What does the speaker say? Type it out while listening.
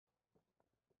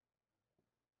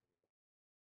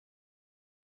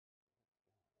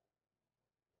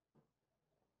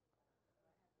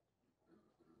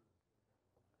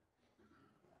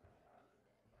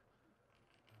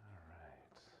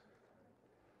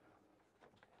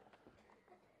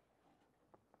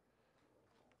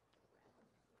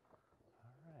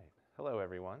Hello,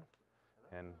 everyone,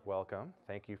 and welcome.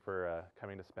 Thank you for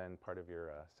coming to spend part of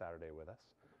your Saturday with us.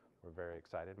 We're very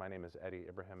excited. My name is Eddie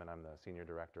Ibrahim, and I'm the Senior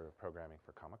Director of Programming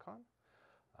for Comic-Con.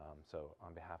 So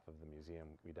on behalf of the museum,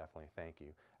 we definitely thank you.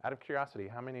 Out of curiosity,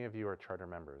 how many of you are charter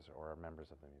members or are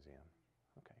members of the museum?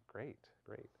 Okay, great,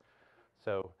 great.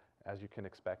 So as you can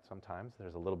expect, sometimes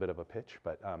there's a little bit of a pitch,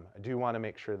 but I do want to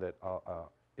make sure that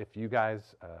if you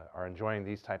guys are enjoying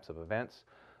these types of events,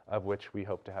 of which we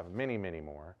hope to have many, many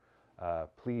more,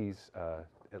 please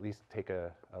at least take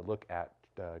a look at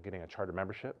getting a charter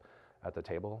membership at the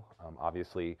table.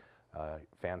 Obviously,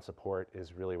 fan support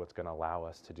is really what's going to allow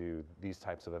us to do these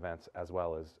types of events as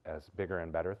well as bigger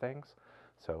and better things.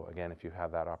 So again, if you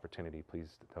have that opportunity,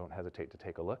 please don't hesitate to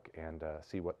take a look and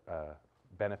see what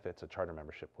benefits a charter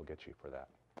membership will get you for that.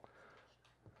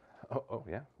 Oh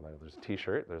yeah, well, there's a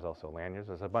t-shirt, there's also lanyards,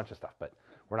 there's a bunch of stuff, but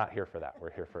we're not here for that.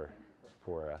 We're here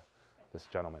for this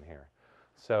gentleman here.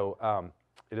 So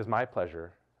it is my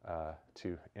pleasure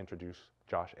to introduce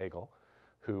Josh Agle,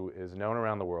 who is known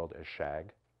around the world as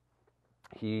Shag.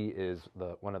 He is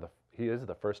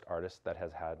the first artist that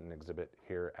has had an exhibit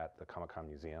here at the Comic-Con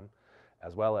Museum,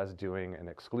 as well as doing an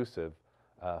exclusive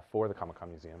for the Comic-Con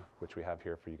Museum, which we have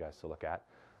here for you guys to look at,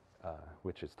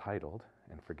 which is titled,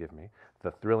 and forgive me,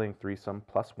 The Thrilling Threesome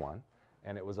Plus One.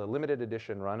 And it was a limited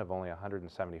edition run of only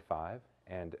 175.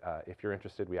 And if you're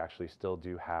interested, we actually still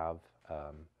do have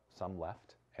some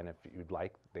left. And if you'd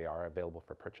like, they are available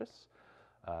for purchase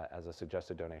as a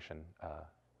suggested donation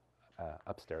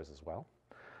upstairs as well.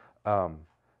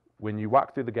 When you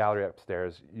walk through the gallery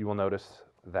upstairs, you will notice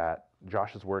that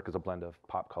Josh's work is a blend of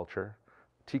pop culture,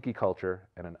 Tiki culture,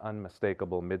 and an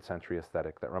unmistakable mid-century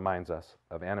aesthetic that reminds us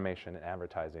of animation and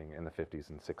advertising in the 50s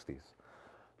and 60s.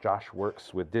 Josh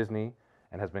works with Disney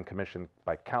and has been commissioned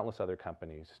by countless other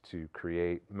companies to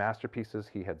create masterpieces.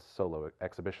 He had solo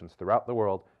exhibitions throughout the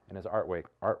world, and his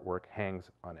artwork hangs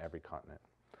on every continent.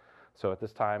 So at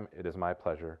this time, it is my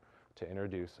pleasure to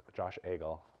introduce Josh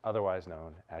Agle, otherwise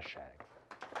known as Shag.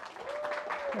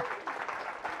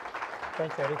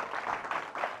 Thanks, Eddie.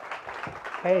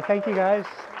 Hey, thank you, guys.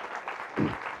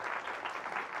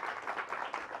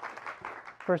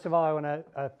 First of all, I want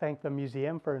to thank the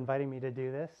museum for inviting me to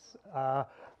do this.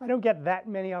 I don't get that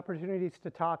many opportunities to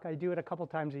talk. I do it a couple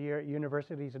times a year at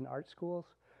universities and art schools,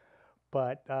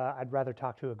 but I'd rather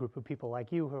talk to a group of people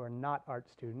like you who are not art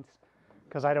students,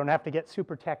 because I don't have to get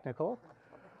super technical.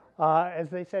 As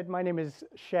they said, my name is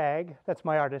Shag. That's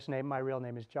my artist name. My real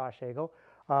name is Josh Agle.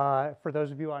 For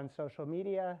those of you on social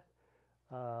media,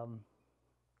 see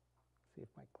if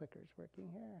my clicker's working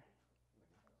here.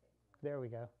 There we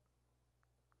go.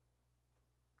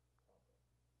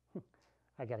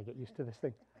 I got to get used to this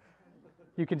thing.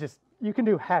 You can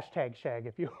do hashtag Shag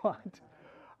if you want.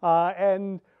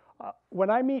 When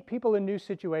I meet people in new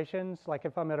situations, like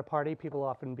if I'm at a party,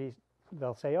 people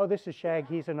they'll say, oh, this is Shag,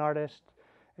 he's an artist.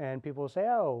 And people will say,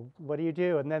 oh, what do you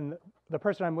do? And then the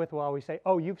person I'm with will always say,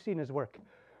 oh, you've seen his work,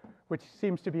 which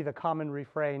seems to be the common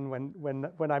refrain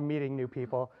when I'm meeting new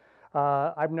people.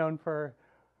 I'm known for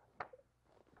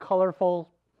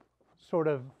colorful, sort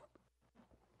of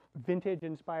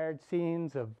vintage-inspired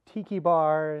scenes of tiki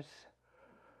bars,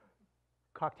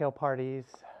 cocktail parties,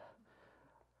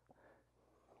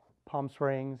 Palm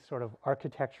Springs, sort of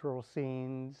architectural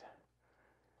scenes,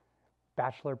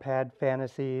 bachelor pad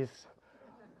fantasies.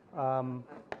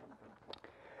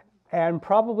 And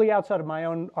probably outside of my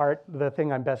own art, the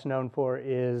thing I'm best known for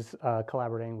is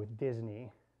collaborating with Disney.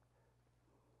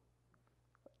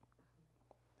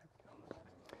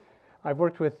 I've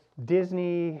worked with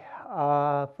Disney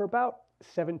for about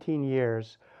 17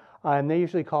 years. And they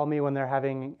usually call me when they're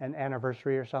having an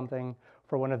anniversary or something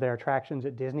for one of their attractions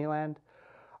at Disneyland.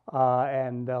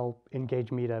 And they'll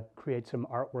engage me to create some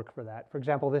artwork for that. For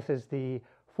example, this is the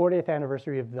 40th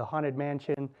anniversary of the Haunted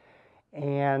Mansion.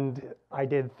 And I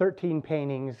did 13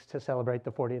 paintings to celebrate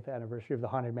the 40th anniversary of the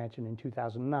Haunted Mansion in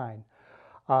 2009.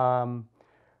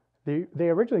 They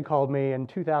originally called me in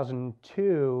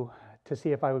 2002 to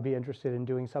see if I would be interested in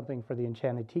doing something for the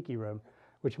Enchanted Tiki Room,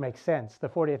 which makes sense. The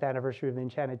 40th anniversary of the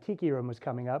Enchanted Tiki Room was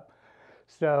coming up.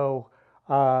 So,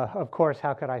 of course,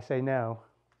 how could I say no?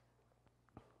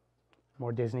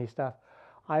 More Disney stuff.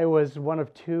 I was one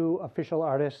of 2 official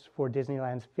artists for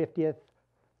Disneyland's 50th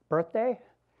birthday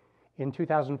in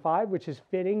 2005, which is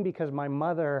fitting because my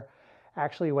mother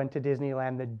actually went to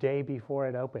Disneyland the day before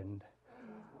it opened.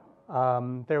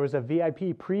 There was a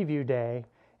VIP preview day,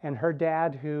 and her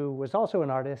dad, who was also an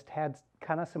artist, had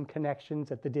kind of some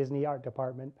connections at the Disney art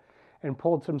department and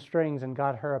pulled some strings and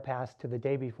got her a pass to the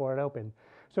day before it opened.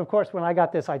 So of course, when I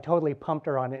got this, I totally pumped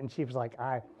her on it, and she was like,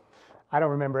 I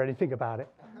don't remember anything about it.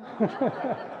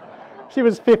 she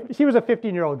was a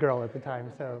 15-year-old girl at the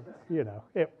time, so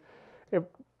it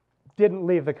didn't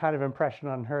leave the kind of impression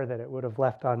on her that it would have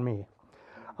left on me.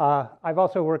 I've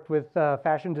also worked with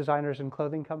fashion designers and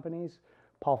clothing companies.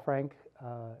 Paul Frank,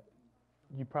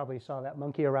 you probably saw that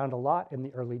monkey around a lot in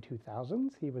the early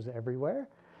 2000s. He was everywhere.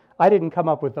 I didn't come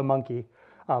up with the monkey.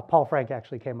 Paul Frank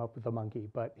actually came up with the monkey,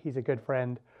 but he's a good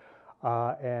friend,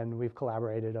 and we've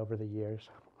collaborated over the years.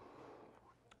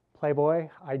 Playboy,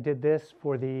 I did this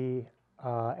for the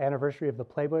anniversary of the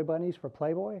Playboy bunnies for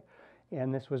Playboy,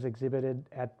 and this was exhibited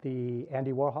at the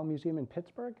Andy Warhol Museum in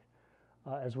Pittsburgh,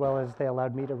 as well as they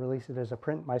allowed me to release it as a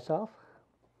print myself.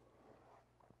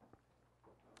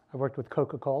 I worked with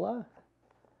Coca-Cola.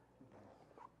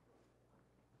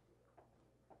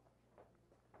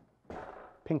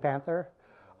 Pink Panther.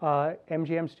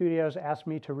 MGM Studios asked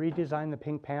me to redesign the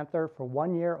Pink Panther for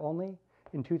 1 year only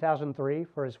in 2003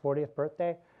 for his 40th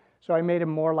birthday. So I made him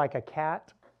more like a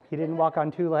cat. He didn't walk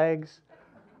on two legs.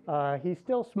 He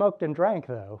still smoked and drank,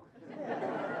 though,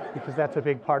 because that's a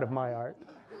big part of my art.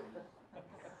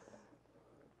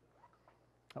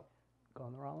 Oh,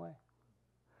 going the wrong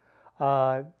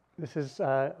way. This is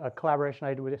a collaboration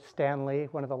I did with Stan Lee,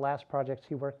 one of the last projects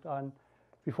he worked on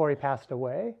before he passed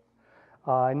away.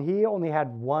 And he only had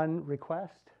one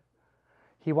request.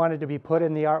 He wanted to be put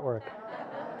in the artwork.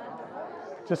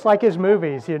 Just like his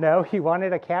movies, he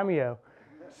wanted a cameo.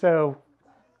 So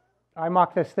I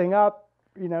mocked this thing up,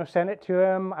 sent it to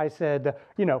him. I said,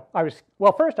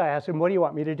 first I asked him, what do you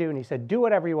want me to do? And he said, do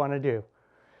whatever you want to do.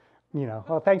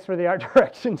 Well, thanks for the art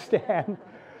direction, Stan.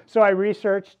 So I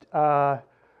researched.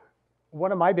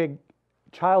 One of my big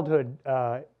childhood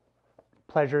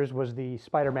pleasures was the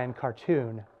Spider-Man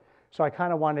cartoon. So I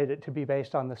kind of wanted it to be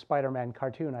based on the Spider-Man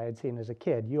cartoon I had seen as a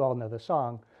kid. You all know the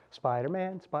song,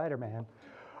 Spider-Man, Spider-Man.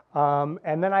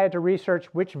 And then I had to research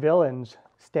which villains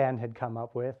Stan had come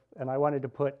up with, and I wanted to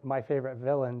put my favorite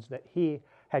villains that he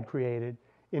had created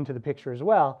into the picture as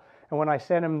well. And when I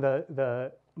sent him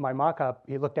my mock-up,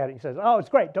 he looked at it, he says, oh, it's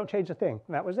great, don't change a thing.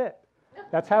 And that was it.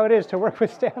 That's how it is to work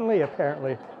with Stan Lee,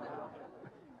 apparently.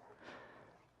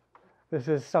 This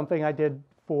is something I did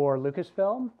for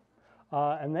Lucasfilm.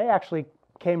 And they actually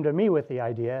came to me with the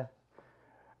idea.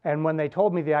 And when they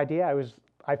told me the idea,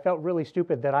 I felt really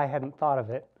stupid that I hadn't thought of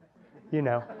it.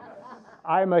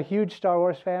 I'm a huge Star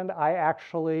Wars fan.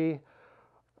 The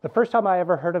first time I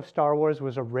ever heard of Star Wars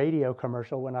was a radio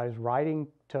commercial when I was riding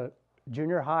to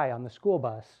junior high on the school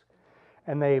bus.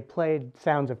 And they played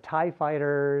sounds of TIE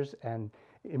fighters and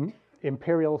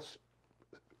Imperial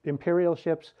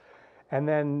ships. And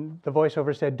then the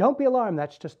voiceover said, don't be alarmed,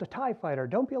 that's just a TIE fighter.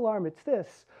 Don't be alarmed, it's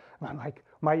this. And I'm like,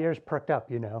 my ears perked up,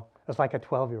 It's like a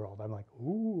 12-year-old. I'm like,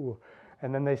 ooh.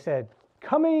 And then they said,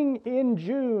 coming in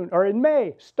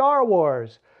May, Star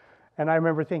Wars. And I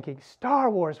remember thinking, Star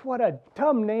Wars, what a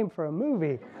dumb name for a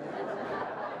movie.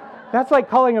 That's like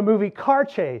calling a movie Car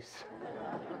Chase.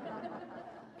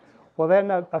 Well,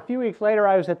 then a few weeks later,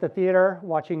 I was at the theater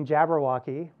watching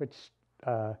Jabberwocky, which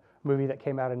movie that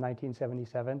came out in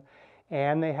 1977.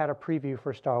 And they had a preview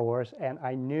for Star Wars, and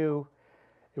I knew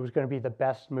it was going to be the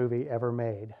best movie ever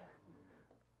made.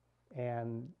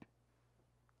 And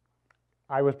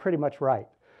I was pretty much right.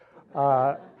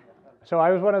 So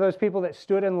I was one of those people that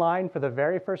stood in line for the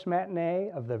very first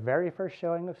matinee of the very first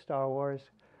showing of Star Wars,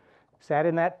 sat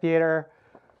in that theater,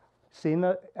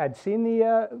 I'd seen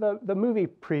the movie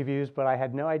previews, but I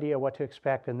had no idea what to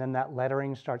expect, and then that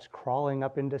lettering starts crawling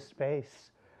up into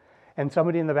space. And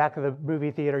somebody in the back of the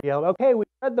movie theater yelled, okay, we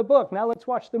read the book, now let's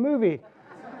watch the movie.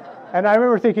 And I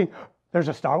remember thinking, there's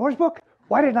a Star Wars book?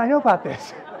 Why didn't I know about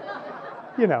this?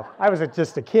 I was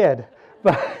just a kid.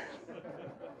 But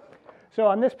so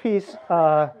on this piece,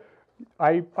 I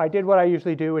did what I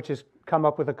usually do, which is come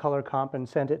up with a color comp and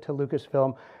send it to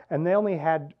Lucasfilm. And they only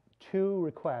had 2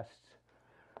 requests.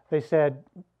 They said,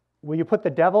 will you put the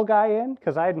devil guy in?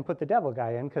 Because I hadn't put the devil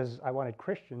guy in because I wanted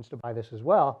Christians to buy this as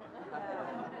well.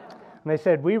 And they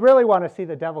said, we really want to see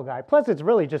the devil guy. Plus, it's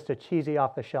really just a cheesy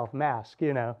off-the-shelf mask,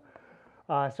 So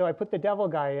I put the devil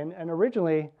guy in, and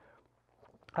originally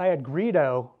I had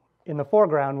Greedo in the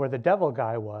foreground where the devil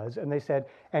guy was, and they said,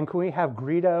 and can we have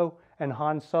Greedo and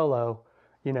Han Solo,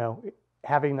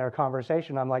 having their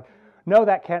conversation? I'm like, no,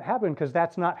 that can't happen because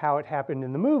that's not how it happened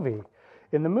in the movie.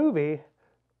 In the movie,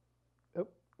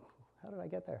 how did I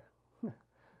get there?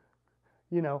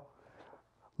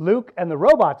 Luke and the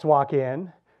robots walk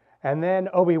in, and then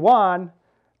Obi-Wan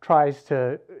tries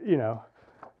to,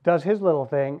 does his little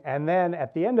thing. And then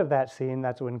at the end of that scene,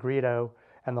 that's when Greedo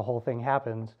and the whole thing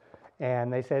happens.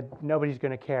 And they said, nobody's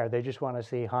going to care. They just want to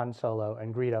see Han Solo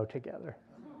and Greedo together.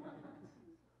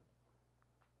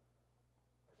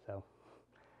 So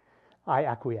I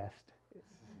acquiesced.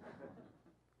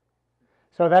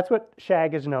 So that's what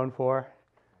Shag is known for.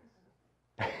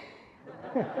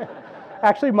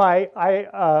 Actually,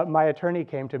 my attorney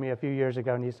came to me a few years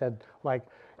ago and he said, like,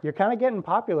 you're kind of getting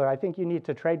popular. I think you need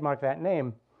to trademark that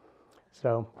name.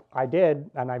 So I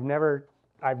did, and I've never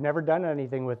done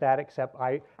anything with that except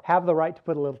I have the right to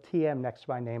put a little TM next to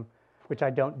my name, which I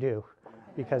don't do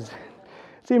because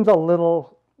it seems a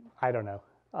little, I don't know,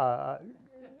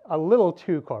 a little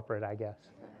too corporate, I guess.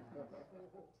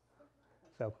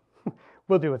 So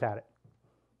we'll do without it.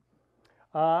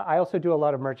 I also do a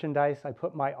lot of merchandise. I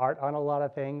put my art on a lot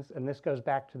of things, and this goes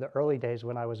back to the early days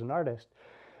when I was an artist,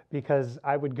 because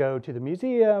I would go to the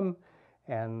museum,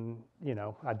 and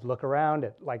I'd look around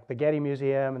at like the Getty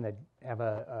Museum, and they'd have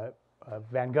a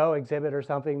Van Gogh exhibit or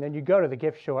something. Then you'd go to the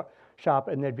gift shop,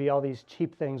 and there'd be all these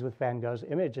cheap things with Van Gogh's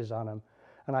images on them.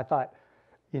 And I thought,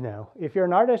 if you're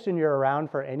an artist and you're around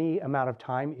for any amount of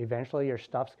time, eventually your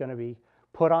stuff's going to be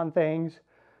put on things.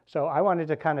 So I wanted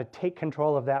to kind of take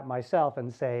control of that myself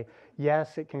and say,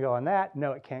 yes, it can go on that.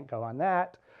 No, it can't go on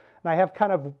that. And I have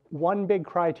kind of one big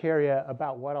criteria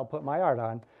about what I'll put my art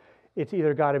on. It's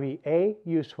either got to be A,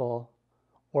 useful,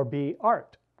 or B,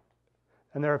 art.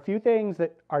 And there are a few things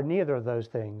that are neither of those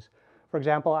things. For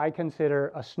example, I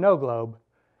consider a snow globe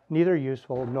neither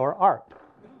useful nor art.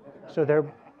 So there,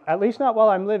 at least not while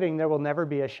I'm living, there will never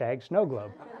be a Shag snow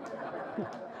globe.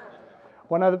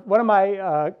 One of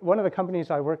the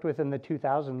companies I worked with in the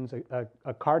 2000s,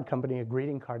 a card company, a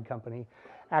greeting card company,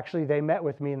 actually they met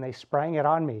with me and they sprang it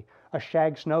on me, a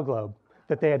Shag snow globe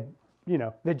that they had,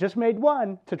 they just made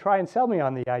one to try and sell me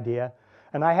on the idea,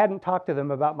 and I hadn't talked to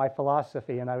them about my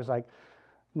philosophy, and I was like,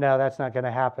 no, that's not going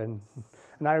to happen.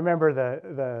 And I remember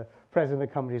the president of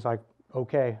the company's like,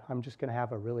 okay, I'm just going to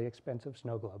have a really expensive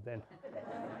snow globe then.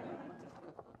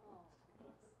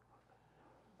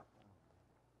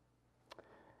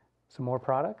 Some more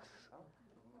products.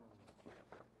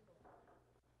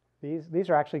 These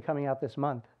are actually coming out this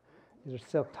month. These are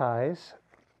silk ties,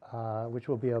 which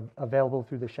will be available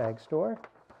through the Shag store.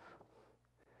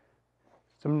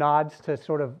 Some nods to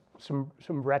sort of some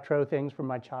retro things from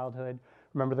my childhood.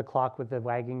 Remember the clock with the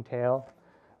wagging tail?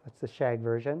 That's the Shag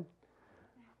version.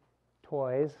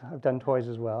 Toys. I've done toys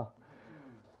as well.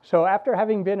 So after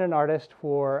having been an artist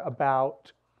for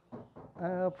about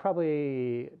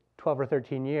probably 12 or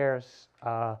 13 years,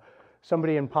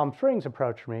 somebody in Palm Springs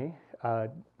approached me,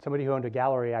 somebody who owned a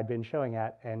gallery I'd been showing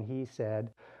at, and he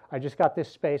said, I just got this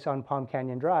space on Palm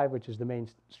Canyon Drive, which is the main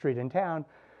street in town.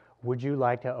 Would you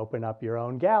like to open up your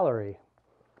own gallery?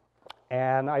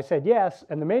 And I said yes,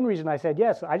 and the main reason I said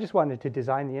yes, I just wanted to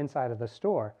design the inside of the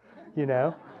store,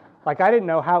 Like I didn't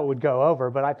know how it would go over,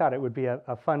 but I thought it would be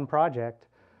a fun project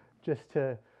just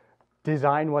to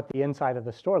design what the inside of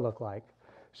the store looked like.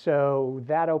 So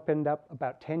that opened up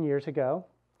about 10 years ago,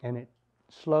 and it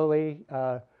slowly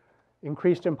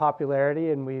increased in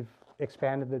popularity, and we've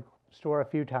expanded the store a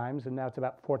few times, and now it's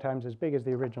about 4 times as big as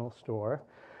the original store.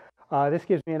 This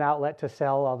gives me an outlet to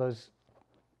sell all those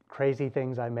crazy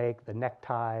things I make, the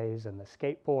neckties and the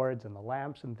skateboards and the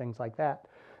lamps and things like that.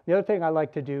 The other thing I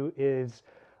like to do is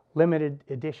limited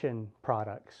edition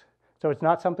products. So it's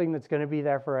not something that's going to be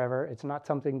there forever. It's not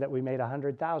something that we made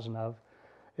 100,000 of.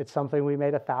 It's something we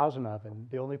made 1,000 of, and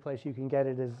the only place you can get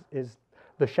it is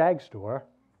the Shag store,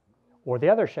 or the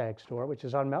other Shag store, which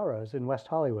is on Melrose in West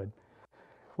Hollywood,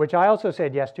 which I also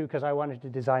said yes to because I wanted to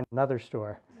design another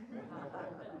store.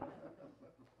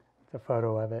 It's a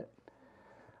photo of it.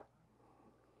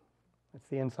 It's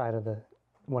the inside of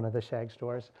one of the Shag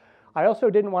stores. I also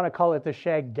didn't want to call it the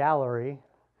Shag Gallery.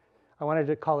 I wanted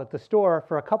to call it the store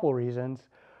for a couple reasons.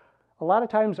 A lot of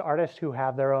times artists who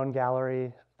have their own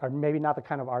gallery are maybe not the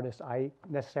kind of artists I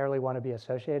necessarily want to be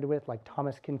associated with, like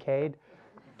Thomas Kinkade.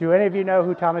 Do any of you know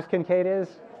who Thomas Kinkade is?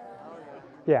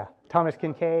 Yeah, Thomas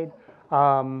Kinkade.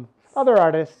 Other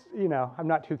artists, I'm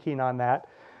not too keen on that.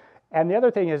 And the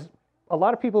other thing is, a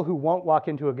lot of people who won't walk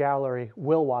into a gallery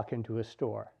will walk into a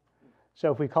store.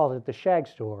 So if we called it the Shag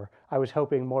store, I was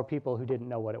hoping more people who didn't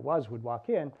know what it was would walk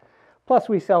in. Plus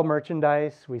we sell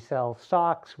merchandise, we sell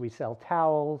socks, we sell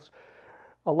towels,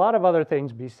 a lot of other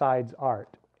things besides art.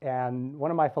 And one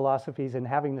of my philosophies in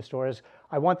having the store is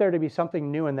I want there to be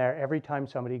something new in there every time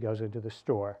somebody goes into the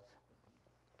store.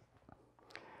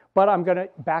 But I'm going to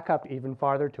back up even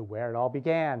farther to where it all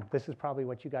began. This is probably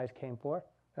what you guys came for.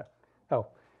 Oh,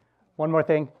 one more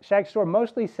thing. Shag store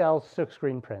mostly sells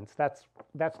silkscreen prints.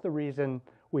 That's the reason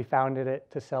we founded it,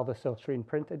 to sell the silkscreen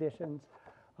print editions.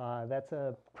 That's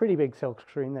a pretty big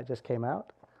silkscreen that just came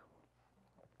out.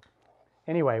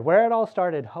 Anyway, where it all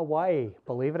started, Hawaii,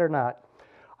 believe it or not.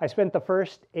 I spent the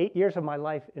first 8 years of my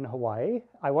life in Hawaii.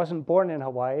 I wasn't born in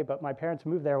Hawaii, but my parents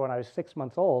moved there when I was 6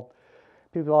 months old.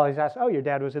 People always ask, oh, your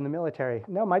dad was in the military.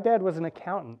 No, my dad was an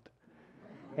accountant.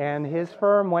 And his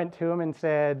firm went to him and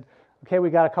said, okay, we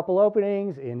got a couple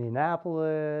openings,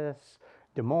 Indianapolis,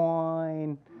 Des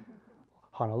Moines,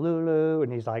 Honolulu.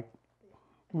 And he's like,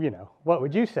 what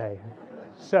would you say?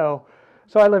 So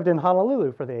I lived in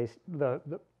Honolulu for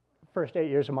the first 8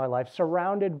 years of my life,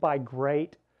 surrounded by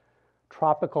great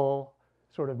tropical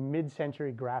sort of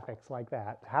mid-century graphics like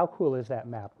that. How cool is that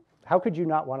map? How could you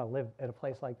not want to live at a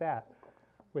place like that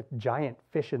with giant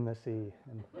fish in the sea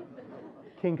and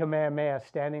King Kamehameha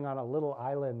standing on a little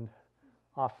island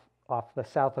off the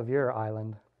south of your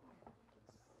island?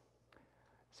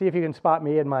 See if you can spot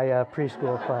me in my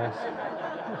preschool class.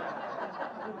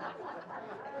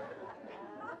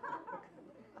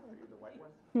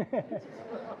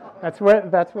 That's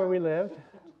where we lived.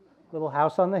 Little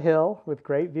house on the hill with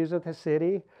great views of the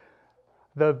city.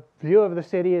 The view of the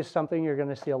city is something you're going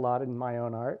to see a lot in my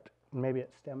own art. Maybe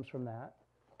it stems from that.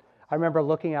 I remember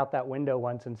looking out that window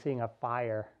once and seeing a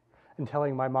fire and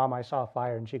telling my mom I saw a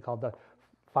fire, and she called the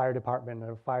fire department,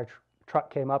 and a fire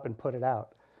truck came up and put it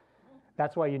out.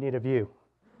 That's why you need a view.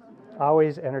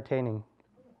 Always entertaining.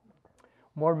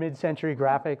 More mid-century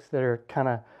graphics that are kind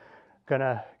of going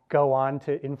to go on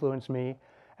to influence me.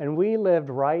 And we lived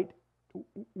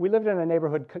in a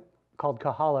neighborhood called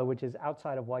Kahala, which is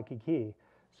outside of Waikiki.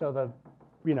 So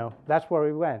that's where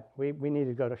we went. We needed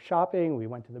to go to shopping. We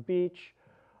went to the beach.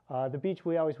 The beach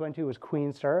we always went to was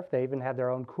Queen Surf. They even had their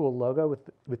own cool logo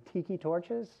with tiki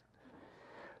torches.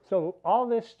 So all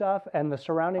this stuff and the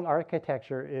surrounding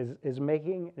architecture is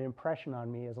making an impression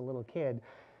on me as a little kid.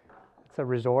 It's a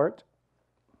resort.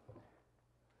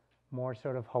 More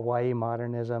sort of Hawaii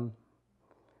modernism.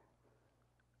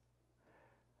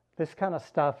 This kind of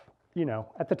stuff,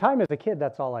 at the time as a kid,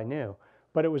 that's all I knew.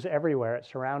 But it was everywhere. It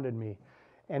surrounded me.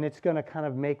 And it's going to kind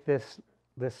of make this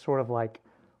sort of like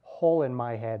hole in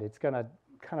my head. It's going to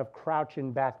kind of crouch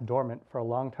in back dormant for a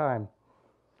long time.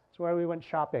 That's where we went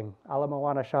shopping, Ala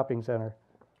Moana Shopping Center.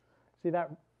 See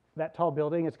that tall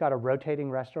building? It's got a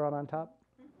rotating restaurant on top.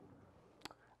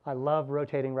 I love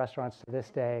rotating restaurants to this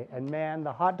day. And man,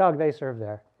 the hot dog they serve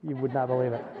there, you would not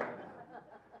believe it.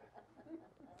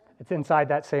 It's inside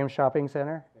that same shopping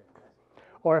center.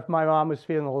 Or if my mom was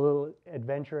feeling a little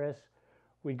adventurous,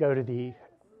 we'd go to the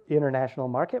International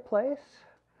Marketplace,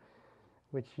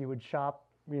 which you would shop,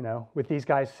 with these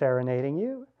guys serenading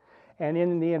you. And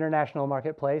in the International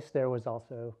Marketplace, there was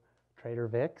also Trader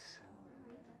Vic's,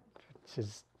 which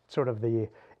is sort of the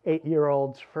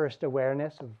 8-year-old's first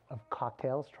awareness of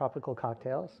cocktails, tropical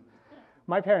cocktails.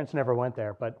 My parents never went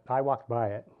there, but I walked by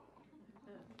it.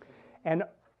 And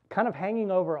kind of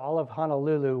hanging over all of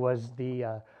Honolulu was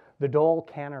the Dole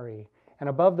Cannery. And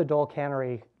above the Dole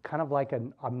Cannery, kind of like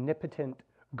an omnipotent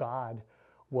god,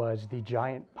 was the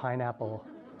giant pineapple,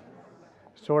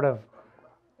 sort of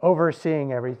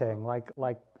overseeing everything, like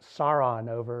Sauron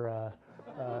over.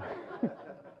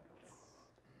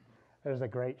 There's a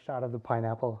great shot of the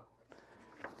pineapple.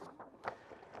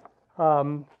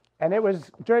 And it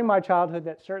was during my childhood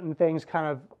that certain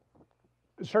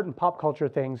pop culture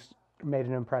things made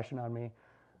an impression on me.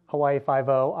 Hawaii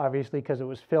Five-0, obviously, because it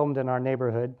was filmed in our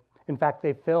neighborhood. In fact,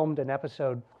 they filmed an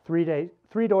episode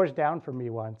 3 doors down from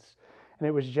me once. And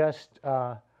it was just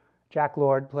Jack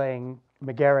Lord playing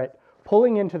McGarrett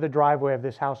pulling into the driveway of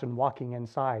this house and walking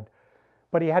inside.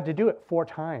 But he had to do it 4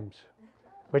 times,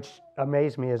 which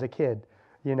amazed me as a kid.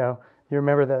 You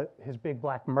remember his big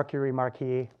black Mercury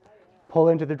marquee, pull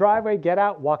into the driveway, get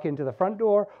out, walk into the front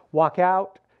door, walk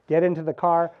out, get into the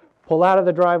car, pull out of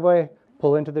the driveway,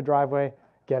 pull into the driveway,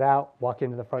 get out, walk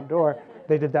into the front door.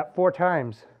 They did that 4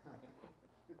 times.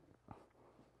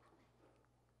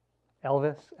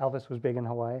 Elvis was big in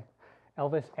Hawaii.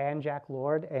 Elvis and Jack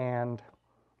Lord, and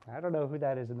I don't know who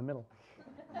that is in the middle.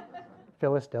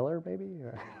 Phyllis Diller, maybe?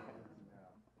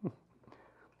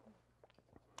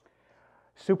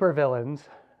 Supervillains.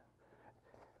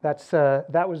 That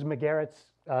was McGarrett's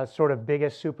sort of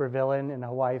biggest supervillain in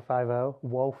Hawaii Five-0,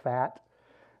 Wo Fat,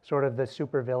 sort of the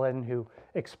supervillain who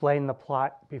explained the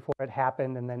plot before it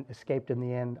happened and then escaped in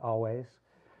the end always.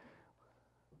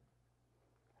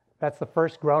 That's the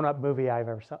first grown-up movie I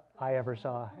ever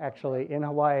saw, actually, in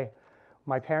Hawaii.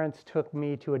 My parents took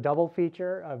me to a double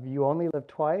feature of You Only Live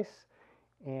Twice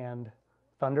and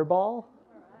Thunderball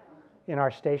in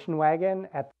our station wagon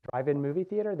at the drive-in movie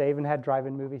theater. They even had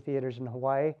drive-in movie theaters in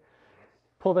Hawaii.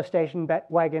 Pull the station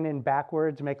wagon in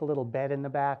backwards, make a little bed in the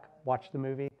back, watch the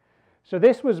movie. So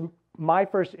this was my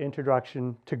first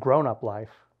introduction to grown-up life,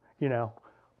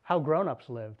 how grown-ups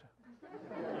lived.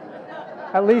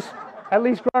 At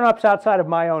least grown-ups outside of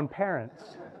my own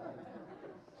parents.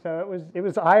 So it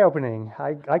was eye-opening.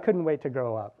 I couldn't wait to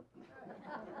grow up.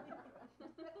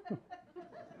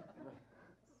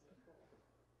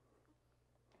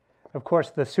 Of course,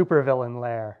 the supervillain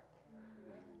lair.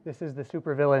 This is the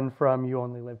supervillain from You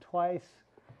Only Live Twice.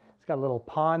 It's got a little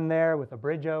pond there with a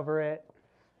bridge over it.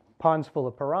 Pond's full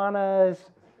of piranhas.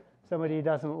 Somebody he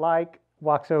doesn't like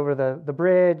walks over the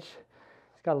bridge.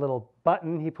 He's got a little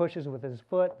button he pushes with his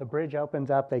foot. The bridge opens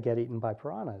up. They get eaten by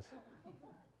piranhas.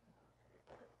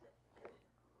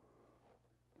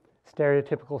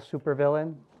 Stereotypical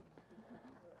supervillain.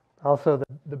 Also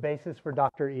the basis for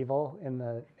Dr. Evil in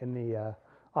the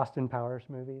Austin Powers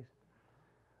movies.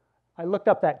 I looked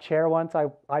up that chair once.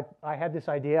 I had this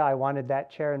idea. I wanted that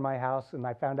chair in my house, and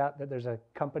I found out that there's a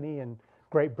company in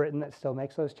Great Britain that still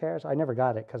makes those chairs. I never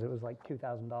got it because it was like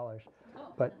 $2,000,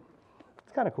 but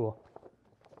it's kind of cool.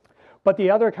 But the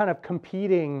other kind of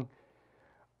competing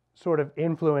sort of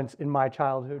influence in my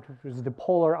childhood, which was the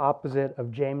polar opposite of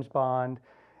James Bond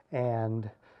and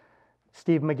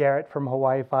Steve McGarrett from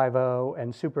Hawaii Five-0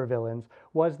 and supervillains,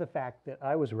 was the fact that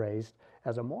I was raised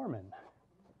as a Mormon.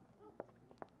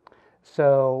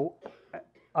 So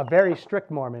a very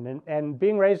strict Mormon. And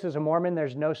being raised as a Mormon,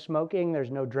 there's no smoking, there's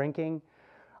no drinking.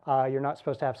 You're not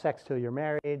supposed to have sex till you're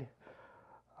married.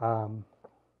 The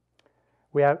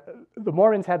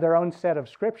Mormons had their own set of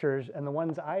scriptures, and the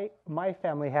ones my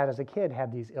family had as a kid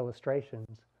had these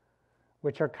illustrations,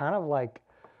 which are kind of like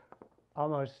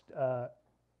almost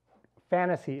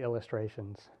fantasy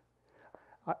illustrations.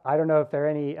 I don't know if there are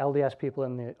any LDS people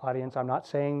in the audience. I'm not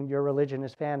saying your religion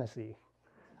is fantasy.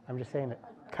 I'm just saying it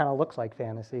kind of looks like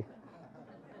fantasy.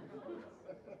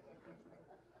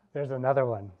 There's another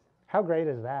one. How great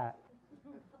is that?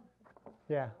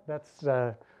 Yeah, that's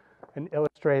an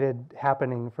illustrated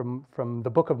happening from the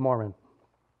Book of Mormon.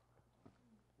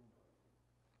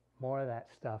 More of that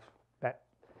stuff.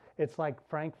 It's like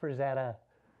Frank Frazetta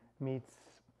meets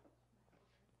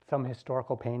some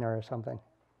historical painter or something.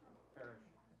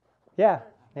 Yeah,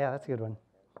 that's a good one.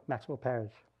 Maxwell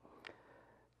Parrish.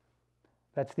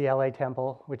 That's the LA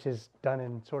Temple, which is done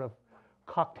in sort of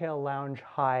cocktail lounge,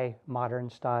 high modern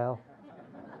style.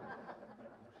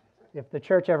 If the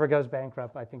church ever goes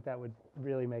bankrupt, I think that would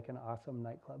really make an awesome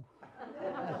nightclub.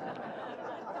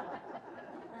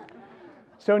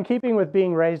 So in keeping with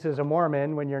being raised as a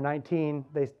Mormon, when you're 19,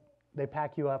 they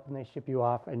pack you up and they ship you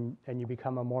off and you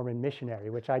become a Mormon missionary,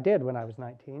 which I did when I was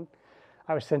 19.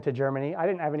 I was sent to Germany. I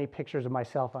didn't have any pictures of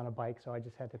myself on a bike, so I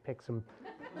just had to pick some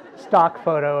stock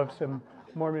photo of some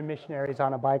Mormon missionaries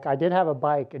on a bike. I did have a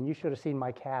bike, and you should have seen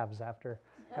my calves after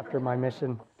my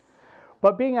mission.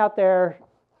 But being out there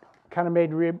kind of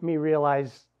made me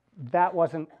realize that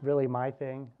wasn't really my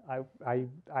thing.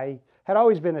 I had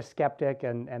always been a skeptic,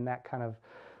 and that kind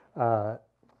of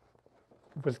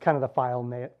was kind of the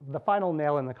final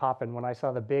nail in the coffin when I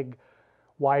saw the big,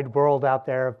 wide world out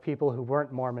there of people who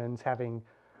weren't Mormons having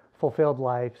fulfilled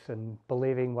lives and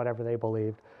believing whatever they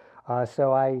believed.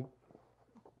 So I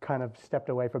kind of stepped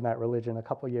away from that religion a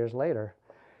couple years later,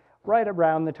 right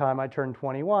around the time I turned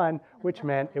 21, which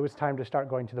meant it was time to start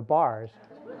going to the bars.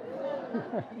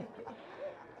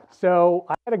 So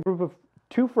I had a group of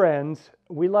 2 friends.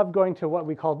 We loved going to what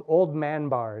we called old man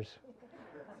bars,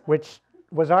 which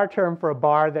was our term for a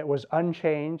bar that was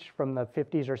unchanged from the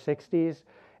 50s or 60s,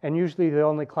 and usually the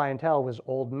only clientele was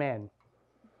old men.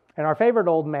 And our favorite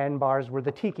old man bars were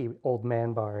the Tiki old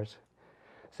man bars.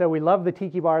 So we loved the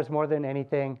Tiki bars more than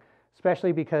anything,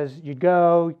 especially because you'd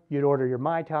order your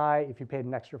Mai Tai. If you paid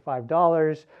an extra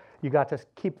 $5, you got to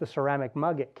keep the ceramic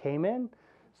mug it came in.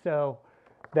 So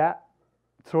that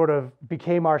sort of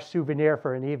became our souvenir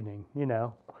for an evening, you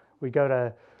know. We'd go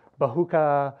to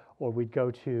Bahuka, or we'd go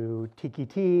to Tiki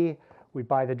Tea, we'd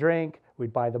buy the drink,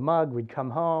 we'd buy the mug, we'd come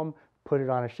home, put it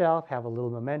on a shelf, have a little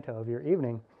memento of your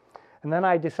evening. And then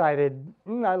I decided,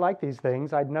 I like these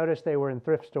things. I'd noticed they were in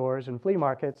thrift stores and flea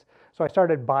markets, so I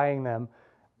started buying them.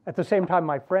 At the same time,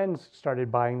 my friends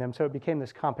started buying them, so it became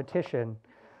this competition,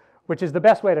 which is the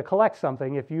best way to collect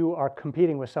something if you are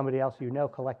competing with somebody else you know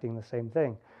collecting the same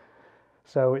thing.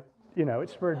 So it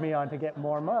spurred me on to get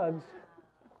more mugs.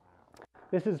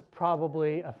 This is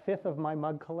probably a 5th of my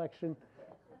mug collection.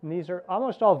 And these are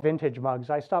almost all vintage mugs.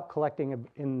 I stopped collecting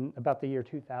in about the year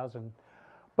 2000.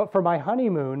 But for my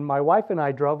honeymoon, my wife and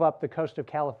I drove up the coast of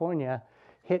California,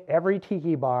 hit every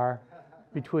tiki bar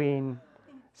between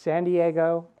San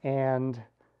Diego and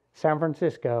San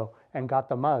Francisco, and got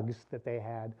the mugs that they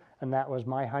had. And that was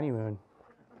my honeymoon.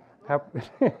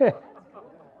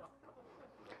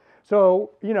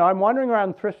 So, I'm wandering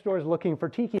around thrift stores looking for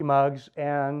tiki mugs,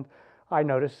 and I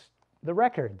noticed the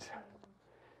records.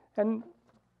 And,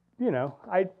 you know,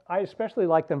 I especially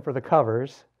like them for the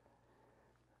covers.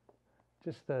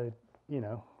 Just the, you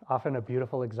know, often a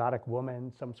beautiful exotic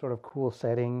woman, some sort of cool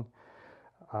setting,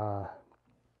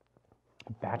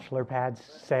 bachelor pad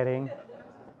setting.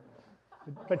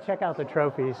 But check out the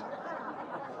trophies.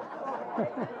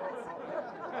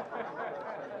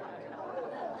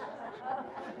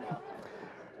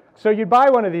 So you'd buy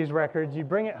one of these records, you'd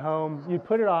bring it home, you'd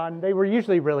put it on. They were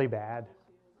usually really bad,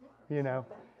 you know.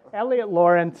 Elliot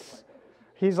Lawrence,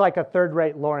 he's like a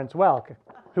third-rate Lawrence Welk,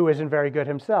 who isn't very good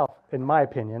himself, in my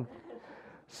opinion.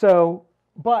 So,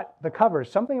 but the covers,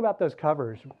 something about those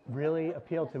covers really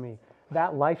appealed to me.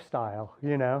 That lifestyle,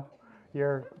 you know,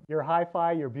 your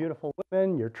hi-fi, your beautiful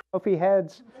women, your trophy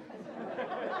heads.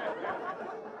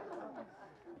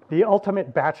 The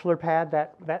ultimate bachelor pad,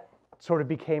 that sort of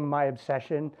became my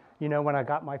obsession. You know, when I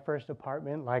got my first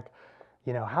apartment, like,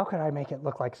 you know, how could I make it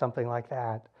look like something like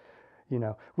that? You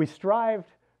know, we strived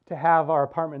to have our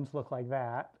apartments look like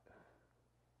that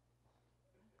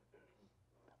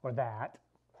or that,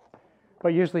 but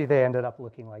usually they ended up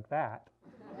looking like that.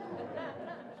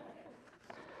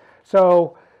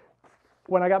 So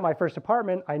when I got my first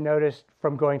apartment, I noticed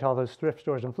from going to all those thrift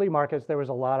stores and flea markets, there was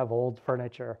a lot of old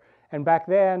furniture. And back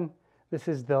then, this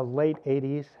is the late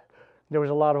 80s, there was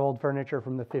a lot of old furniture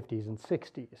from the 50s and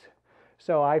 60s.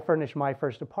 So I furnished my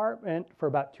first apartment for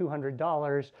about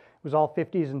 $200. It was all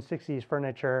 50s and 60s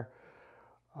furniture.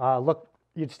 Look,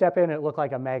 you'd step in, it looked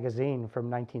like a magazine from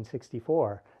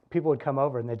 1964. People would come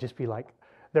over and they'd just be like,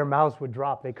 their mouths would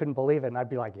drop. They couldn't believe it. And I'd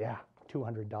be like, yeah,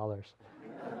 $200.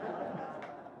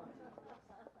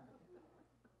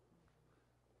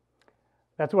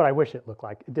 That's what I wish it looked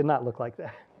like. It did not look like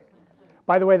that.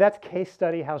 By the way, that's Case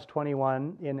Study House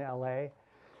 21 in LA.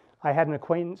 I had an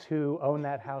acquaintance who owned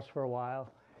that house for a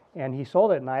while, and he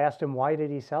sold it, and I asked him, why did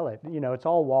he sell it? You know, it's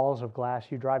all walls of glass.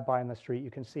 You drive by in the street,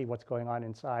 you can see what's going on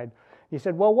inside. He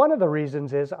said, well, one of the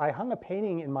reasons is I hung a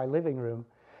painting in my living room,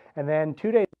 and then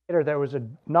 2 days later, there was a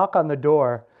knock on the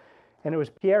door, and it was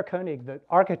Pierre Koenig, the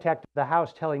architect of the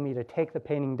house, telling me to take the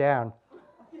painting down.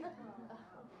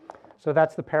 So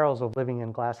that's the perils of living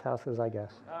in glass houses, I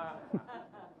guess.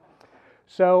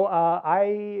 So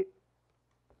I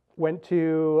went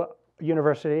to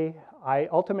university. I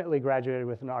ultimately graduated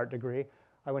with an art degree.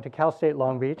 I went to Cal State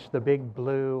Long Beach, the big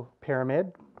blue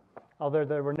pyramid, although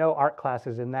there were no art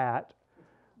classes in that.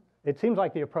 It seems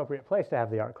like the appropriate place to have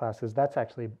the art classes. That's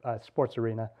actually a sports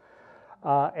arena.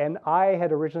 And I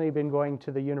had originally been going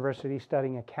to the university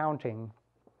studying accounting,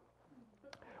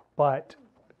 but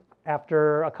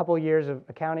after a couple of years of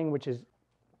accounting, which is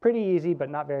pretty easy but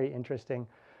not very interesting,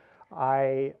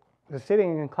 I was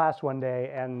sitting in class one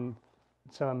day and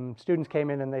some students came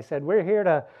in and they said, we're here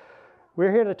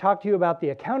to talk to you about the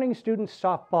Accounting Students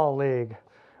Softball League.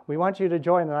 We want you to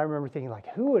join. And I remember thinking, like,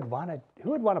 who would want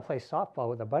to play softball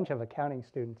with a bunch of accounting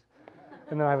students?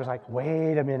 And then I was like,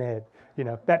 wait a minute, you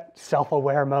know, that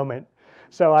self-aware moment.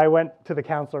 So I went to the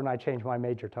counselor and I changed my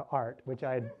major to art, which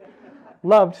I'd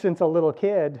loved since I was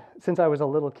a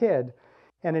little kid.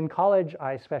 And in college,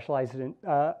 I specialized in,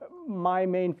 my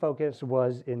main focus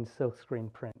was in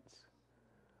silkscreen prints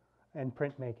and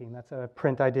printmaking. That's a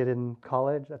print I did in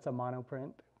college. That's a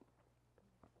monoprint.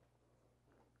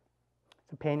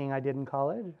 It's a painting I did in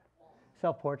college.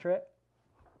 Self-portrait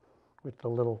with the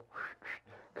little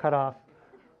cut off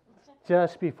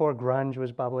just before grunge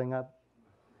was bubbling up.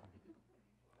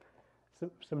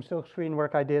 Some silkscreen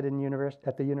work I did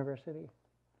at the university.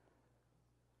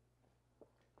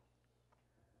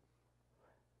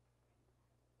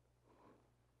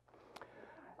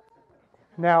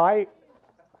 Now,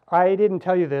 I didn't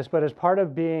tell you this, but as part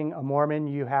of being a Mormon,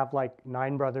 you have like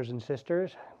 9 brothers and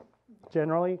sisters,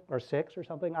 generally, or 6 or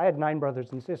something. I had 9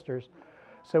 brothers and sisters,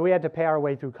 so we had to pay our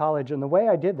way through college. And the way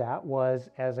I did that was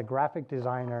as a graphic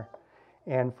designer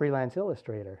and freelance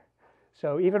illustrator.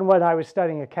 So even when I was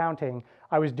studying accounting,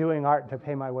 I was doing art to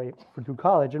pay my way through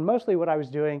college. And mostly what I was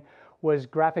doing was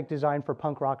graphic design for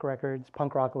punk rock records,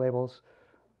 punk rock labels.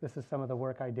 This is some of the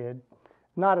work I did.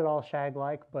 Not at all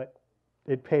Shag-like, but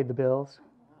it paid the bills.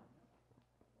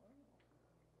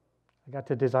 I got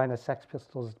to design a Sex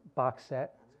Pistols box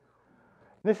set.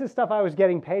 This is stuff I was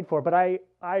getting paid for, but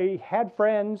I had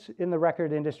friends in the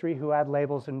record industry who had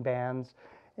labels and bands,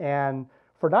 and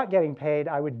for not getting paid,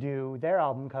 I would do their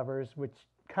album covers, which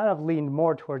kind of leaned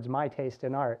more towards my taste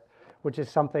in art, which is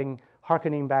something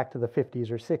hearkening back to the 50s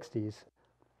or 60s.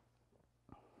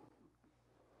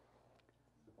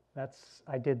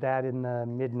 I did that in the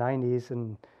mid-90s,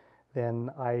 and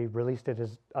then I released it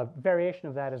as a variation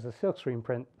of that as a silkscreen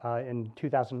print in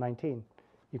 2019.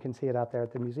 You can see it out there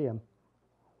at the museum.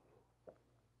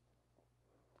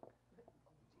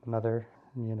 Another,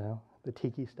 the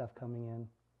Tiki stuff coming in.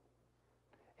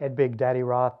 Ed Big Daddy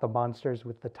Roth, the monsters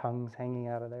with the tongues hanging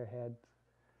out of their heads.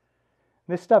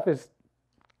 This stuff is,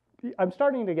 I'm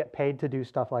starting to get paid to do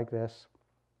stuff like this.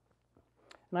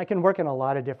 And I can work in a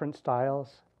lot of different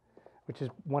styles, which is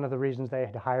one of the reasons they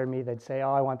had hired me. They'd say,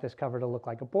 oh, I want this cover to look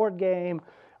like a board game,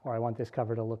 or I want this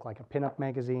cover to look like a pinup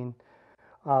magazine.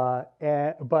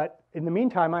 But in the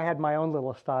meantime, I had my own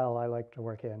little style I like to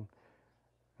work in.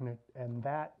 And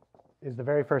that is the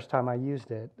very first time I used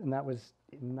it. And that was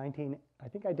in I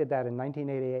think I did that in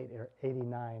 1988 or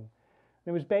 89.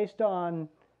 It was based on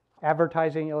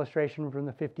advertising illustration from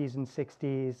the 50s and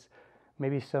 60s,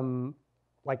 maybe some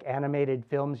like animated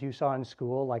films you saw in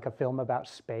school, like a film about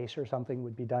space or something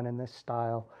would be done in this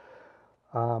style.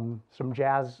 Some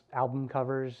jazz album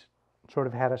covers sort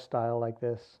of had a style like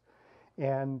this.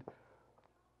 And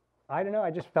I don't know, I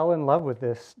just fell in love with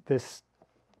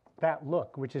that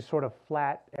look, which is sort of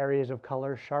flat areas of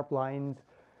color, sharp lines,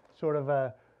 sort of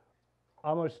a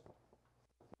almost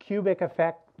cubist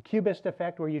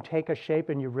effect where you take a shape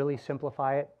and you really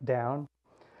simplify it down.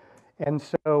 And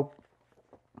so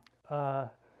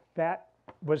that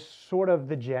was sort of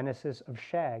the genesis of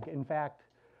Shag. In fact,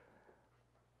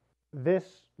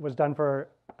 this was done for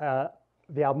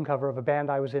the album cover of a band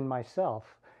I was in myself.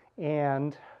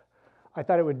 And I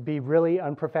thought it would be really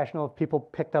unprofessional if people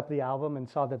picked up the album and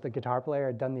saw that the guitar player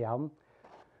had done the album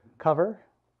cover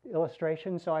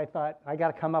illustration. So I thought, I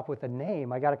got to come up with a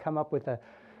name. I got to come up with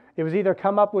it was either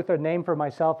come up with a name for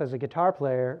myself as a guitar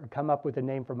player or come up with a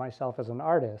name for myself as an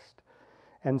artist.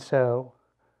 And so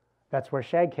that's where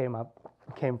Shag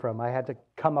came from. I had to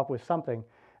come up with something.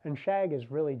 And Shag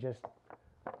is really just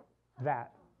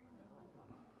that.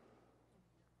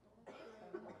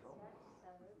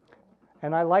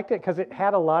 And I liked it because it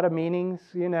had a lot of meanings,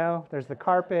 There's the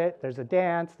carpet, there's a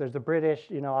dance, there's the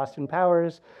British, Austin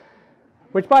Powers.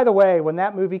 Which, by the way, when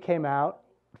that movie came out,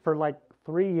 for like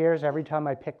 3 years, every time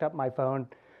I picked up my phone,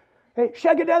 hey,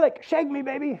 Shagadelic, shag me,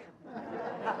 baby.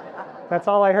 That's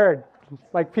all I heard.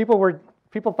 Like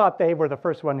people thought they were the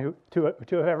first one to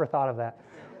have ever thought of that.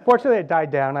 Fortunately, it died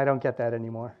down. I don't get that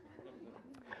anymore.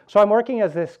 So I'm working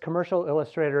as this commercial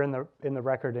illustrator in the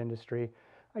record industry.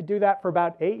 I do that for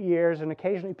about 8 years, and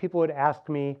occasionally people would ask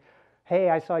me, hey,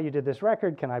 I saw you did this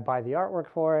record. Can I buy the artwork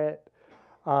for it?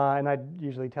 And I'd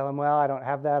usually tell them, well, I don't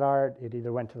have that art. It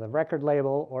either went to the record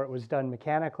label or it was done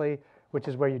mechanically, which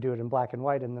is where you do it in black and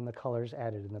white, and then the colors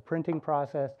added in the printing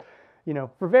process.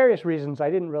 For various reasons, I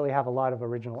didn't really have a lot of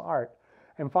original art.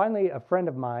 And finally, a friend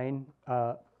of mine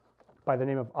by the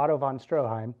name of Otto von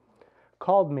Stroheim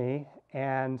called me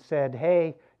and said,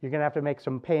 hey, you're going to have to make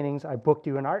some paintings. I booked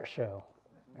you an art show.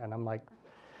 And I'm like,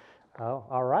 oh,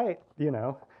 all right.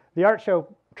 The art show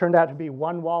turned out to be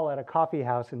one wall at a coffee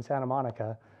house in Santa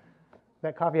Monica.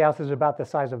 That coffee house is about the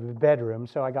size of a bedroom,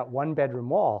 so I got one bedroom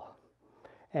wall.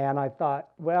 And I thought,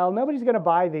 well, nobody's going to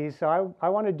buy these, so I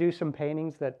want to do some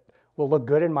paintings that will look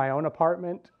good in my own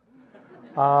apartment.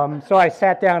 So I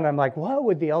sat down and I'm like, what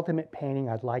would the ultimate painting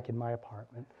I'd like in my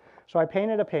apartment? So I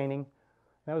painted a painting.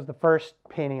 That was the first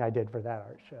painting I did for that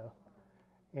art show.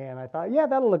 And I thought, yeah,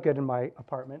 that'll look good in my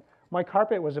apartment. My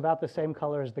carpet was about the same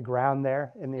color as the ground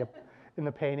there in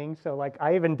the painting. So like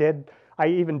I even did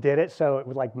it so it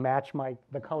would like match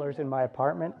the colors in my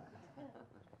apartment.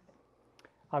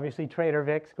 Obviously Trader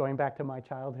Vic's, going back to my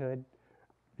childhood,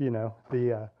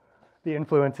 the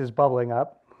influence is bubbling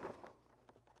up.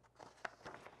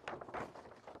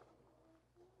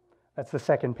 That's the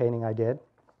second painting I did.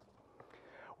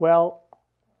 Well,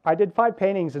 I did 5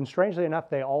 paintings, and strangely enough,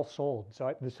 they all sold.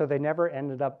 So they never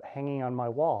ended up hanging on my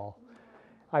wall.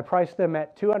 I priced them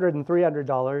at $200 and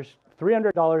 $300,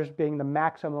 $300 being the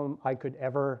maximum I could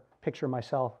ever picture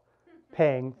myself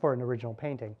paying for an original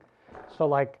painting. So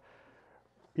like,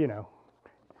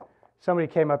 somebody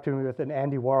came up to me with an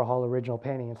Andy Warhol original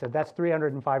painting and said, that's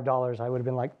 $305. I would have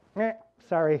been like,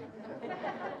 sorry,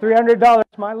 $300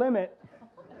 is my limit.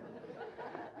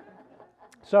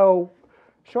 So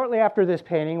shortly after this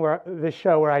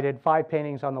show where I did 5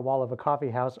 paintings on the wall of a coffee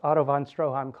house, Otto von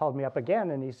Stroheim called me up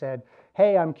again and he said,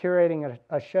 hey, I'm curating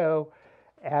a show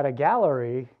at a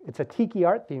gallery. It's a Tiki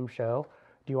art theme show.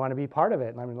 Do you want to be part of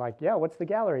it? And I'm like, yeah, what's the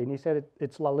gallery? And he said,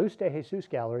 it's La Luz de Jesus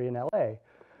Gallery in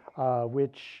LA,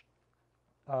 which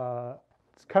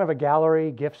it's kind of a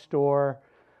gallery, gift store,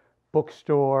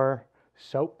 bookstore,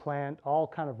 soap plant, all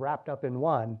kind of wrapped up in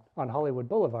one on Hollywood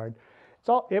Boulevard.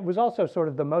 It was also sort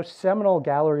of the most seminal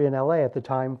gallery in LA at the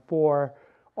time for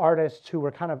artists who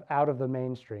were kind of out of the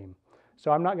mainstream.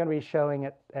 So I'm not going to be showing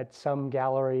it at some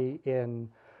gallery in,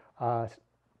 I'm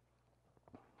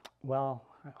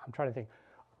trying to think.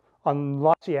 on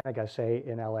La Cienega, say,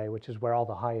 in LA, which is where all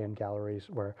the high-end galleries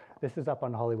were. This is up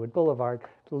on Hollywood Boulevard,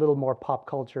 a little more pop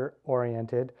culture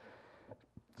oriented.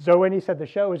 So when he said the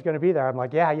show was going to be there, I'm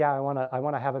like, yeah, I want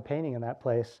to have a painting in that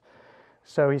place.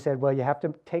 So he said, well, you have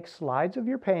to take slides of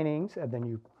your paintings, and then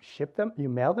you ship them, you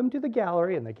mail them to the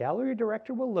gallery, and the gallery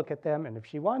director will look at them, and if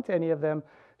she wants any of them,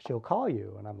 she'll call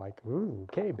you. And I'm like, ooh,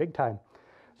 okay, big time.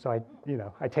 So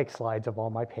I take slides of all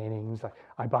my paintings.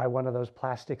 I buy one of those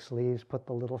plastic sleeves, put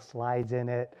the little slides in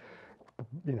it,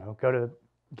 go to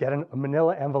get a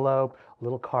manila envelope, a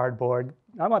little cardboard.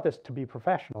 I want this to be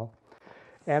professional.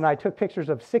 And I took pictures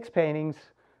of 6 paintings,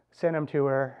 sent them to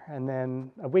her, and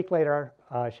then a week later,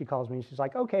 she calls me. She's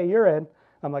like, okay, you're in.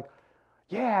 I'm like,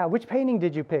 yeah, which painting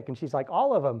did you pick? And she's like,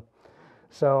 all of them.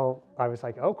 So I was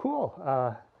like, oh,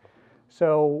 cool.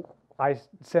 So I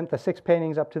sent the 6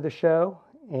 paintings up to the show,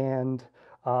 and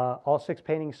all 6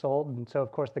 paintings sold. And so,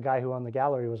 of course, the guy who owned the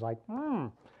gallery was like,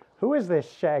 who is this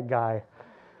Shag guy?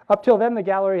 Up till then, the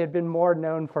gallery had been more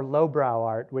known for lowbrow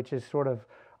art, which is sort of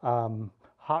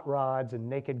hot rods and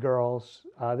naked girls.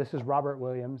 This is Robert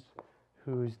Williams,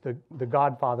 who's the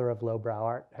godfather of lowbrow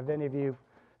art. Have any of you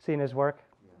seen his work?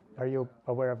 Are you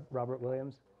aware of Robert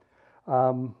Williams?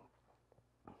 An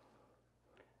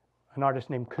artist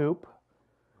named Coop.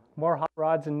 More hot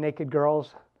rods and naked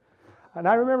girls. And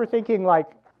I remember thinking, like,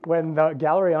 when the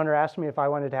gallery owner asked me if I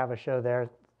wanted to have a show there,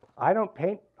 I don't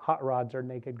paint hot rods or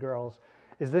naked girls.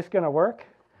 Is this going to work?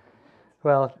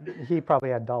 Well, he probably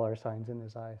had dollar signs in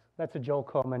his eyes. That's a Joel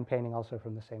Coleman painting, also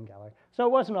from the same gallery. So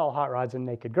it wasn't all hot rods and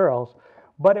naked girls,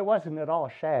 but it wasn't at all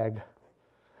Shag.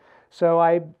 So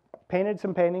I painted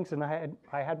some paintings, and I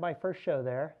had my first show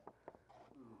there.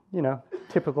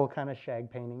 Typical kind of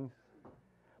Shag paintings.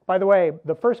 By the way,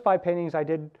 the first 5 paintings I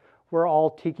did were all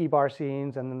tiki bar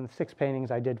scenes, and then the 6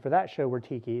 paintings I did for that show were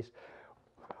tikis.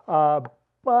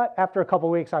 But after a couple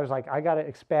weeks, I was like, I got to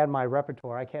expand my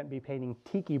repertoire. I can't be painting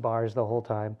tiki bars the whole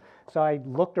time. So I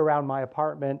looked around my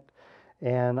apartment,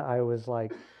 and I was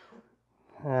like,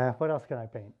 what else can I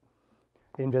paint?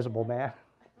 The Invisible Man.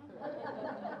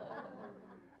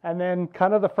 And then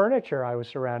kind of the furniture I was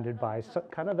surrounded by, so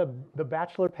kind of the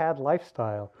bachelor pad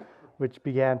lifestyle, which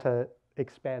began to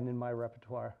expand in my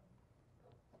repertoire.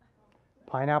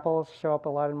 Pineapples show up a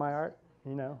lot in my art,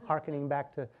 hearkening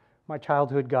back to my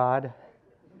childhood god.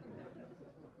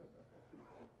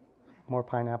 More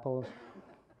pineapples.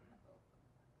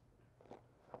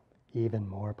 Even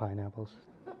more pineapples.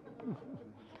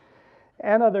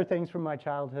 And other things from my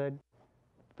childhood.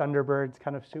 Thunderbirds,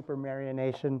 kind of super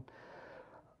marionation.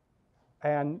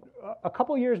 And a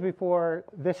couple years before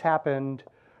this happened,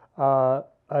 a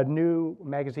new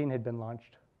magazine had been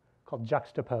launched called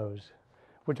Juxtapose,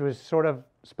 which was sort of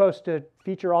supposed to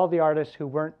feature all the artists who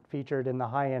weren't featured in the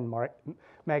high-end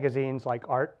magazines like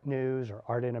Art News or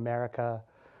Art in America.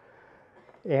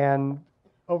 And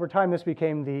over time, this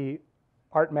became the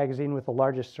art magazine with the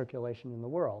largest circulation in the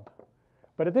world.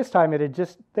 But at this time,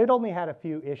 they'd only had a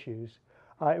few issues.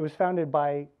 It was founded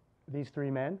by these 3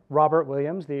 men: Robert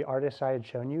Williams, the artist I had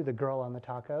shown you, the girl on the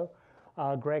taco,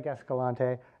 Greg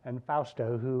Escalante, and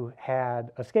Fausto, who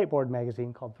had a skateboard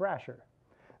magazine called Thrasher.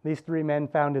 These 3 men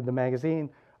founded the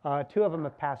magazine. 2 of them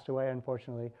have passed away,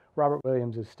 unfortunately. Robert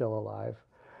Williams is still alive.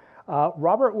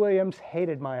 Robert Williams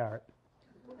hated my art.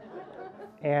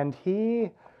 And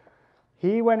he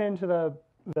went into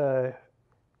the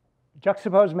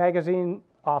Juxtapose magazine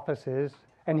offices,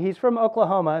 and he's from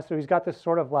Oklahoma, so he's got this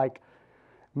sort of like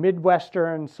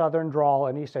Midwestern Southern drawl,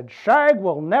 and he said, "Shag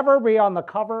will never be on the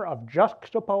cover of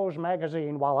Juxtapose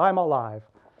magazine while I'm alive."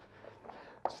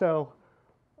 So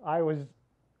I was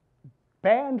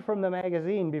banned from the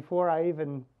magazine before I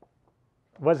even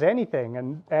was anything,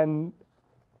 and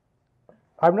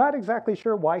I'm not exactly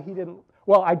sure why he didn't.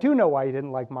 Well, I do know why he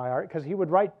didn't like my art, because he would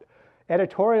write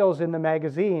editorials in the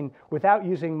magazine without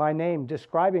using my name,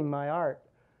 describing my art,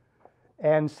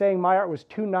 and saying my art was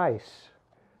too nice,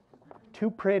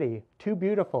 too pretty, too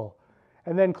beautiful,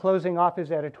 and then closing off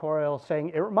his editorial saying,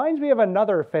 "It reminds me of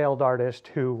another failed artist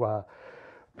who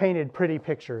painted pretty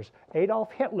pictures,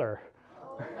 Adolf Hitler."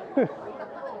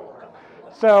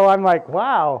 So I'm like,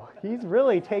 wow, he's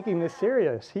really taking this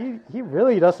serious. He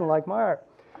really doesn't like my art.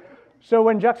 So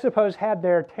when Juxtapose had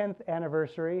their 10th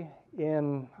anniversary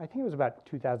in, I think it was about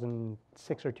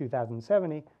 2006 or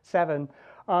 2007,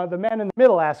 the man in the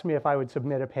middle asked me if I would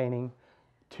submit a painting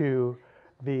to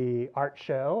the art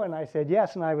show, and I said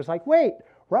yes, and I was like, wait,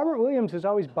 Robert Williams is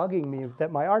always bugging me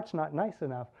that my art's not nice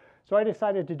enough. So I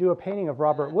decided to do a painting of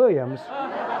Robert Williams.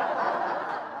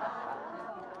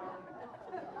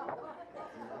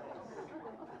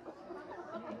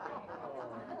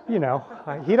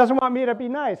 he doesn't want me to be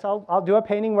nice. I'll do a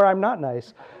painting where I'm not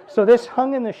nice. So this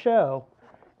hung in the show,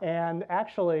 and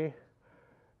actually,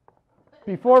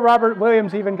 before Robert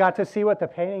Williams even got to see what the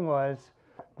painting was,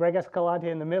 Greg Escalante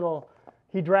in the middle,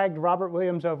 he dragged Robert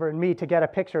Williams over and me to get a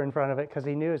picture in front of it because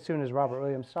he knew as soon as Robert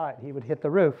Williams saw it, he would hit the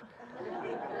roof.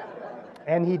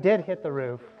 And he did hit the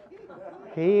roof.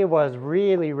 He was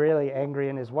really, really angry,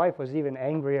 and his wife was even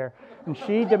angrier. And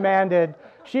she demanded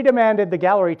the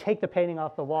gallery take the painting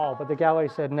off the wall, but the gallery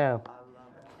said no.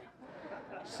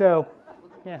 So,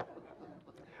 yeah.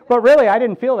 But really, I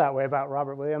didn't feel that way about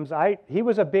Robert Williams. He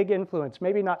was a big influence,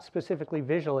 maybe not specifically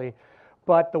visually,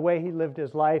 but the way he lived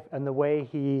his life and the way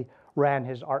he ran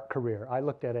his art career. I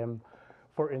looked at him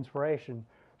for inspiration.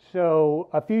 So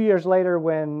a few years later,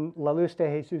 when La Luz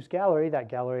de Jesus Gallery, that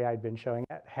gallery I'd been showing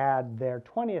at, had their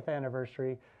 20th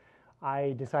anniversary,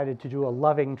 I decided to do a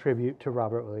loving tribute to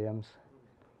Robert Williams.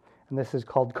 And this is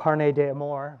called Carne de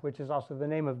Amor, which is also the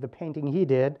name of the painting he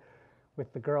did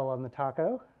with the girl on the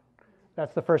taco.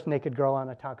 That's the first naked girl on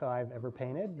a taco I've ever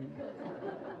painted.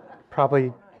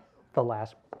 Probably the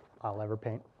last I'll ever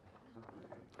paint.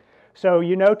 So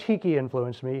Tiki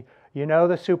influenced me. The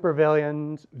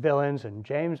supervillains and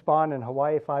James Bond and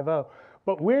Hawaii Five-0.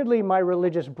 But weirdly, my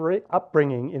religious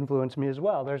upbringing influenced me as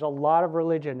well. There's a lot of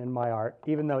religion in my art,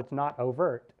 even though it's not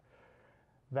overt.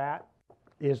 That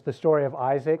is the story of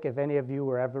Isaac. If any of you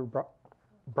were ever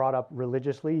brought up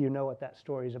religiously, you know what that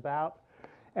story is about.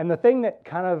 And the thing that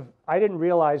I didn't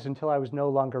realize until I was no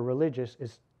longer religious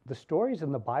is the stories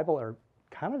in the Bible are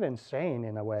kind of insane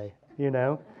in a way,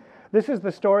 This is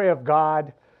the story of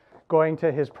God going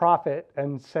to his prophet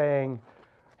and saying,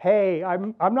 hey,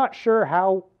 I'm not sure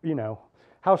how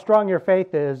strong your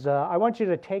faith is. I want you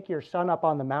to take your son up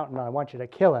on the mountain. I want you to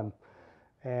kill him.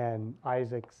 And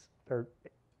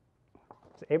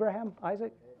Abraham?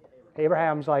 Isaac?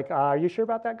 Abraham's like, are you sure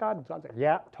about that, God? God's like,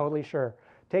 yeah, totally sure.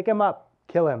 Take him up,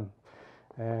 kill him.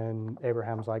 And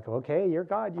Abraham's like, okay, you're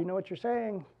God, you know what you're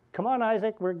saying. Come on,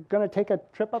 Isaac, we're going to take a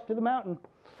trip up to the mountain.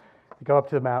 We go up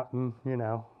to the mountain,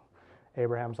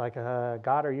 Abraham's like,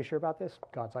 God, are you sure about this?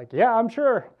 God's like, yeah, I'm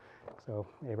sure. So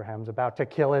Abraham's about to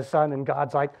kill his son, and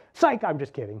God's like, psych, I'm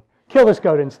just kidding. Kill this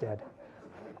goat instead.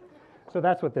 So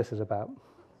that's what this is about.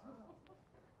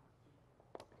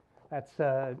 That's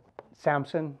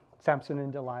Samson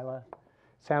and Delilah.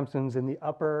 Samson's in the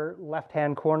upper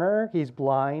left-hand corner. He's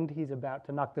blind. He's about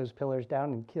to knock those pillars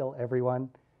down and kill everyone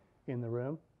in the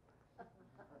room.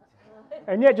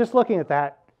 And yet, just looking at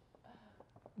that,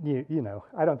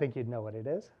 I don't think you'd know what it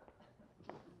is.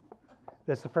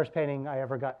 That's the first painting I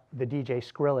ever got the DJ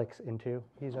Skrillex into.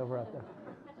 He's over at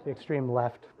the extreme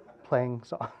left playing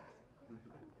song.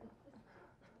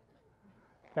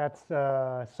 That's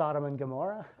Sodom and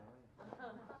Gomorrah.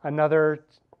 Another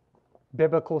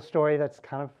biblical story that's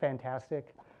kind of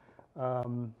fantastic.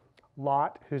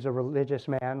 Lot, who's a religious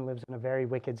man, lives in a very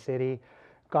wicked city.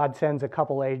 God sends a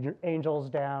couple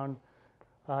angels down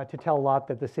to tell Lot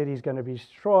that the city's going to be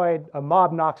destroyed. A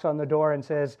mob knocks on the door and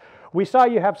says, we saw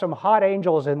you have some hot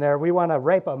angels in there. We want to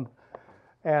rape them.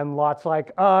 And Lot's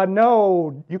like,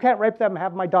 no, you can't rape them.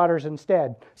 Have my daughters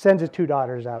instead. Sends his 2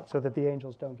 daughters out so that the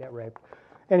angels don't get raped.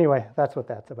 Anyway, that's what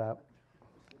that's about.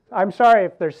 I'm sorry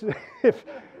if there's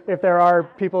if there are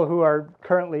people who are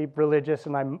currently religious,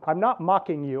 and I'm not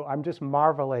mocking you. I'm just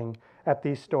marveling at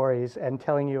these stories and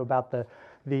telling you about the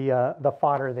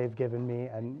fodder they've given me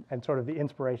and sort of the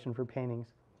inspiration for paintings.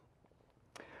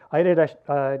 I did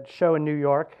a show in New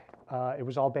York. It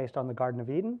was all based on the Garden of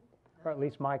Eden, or at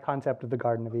least my concept of the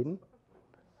Garden of Eden.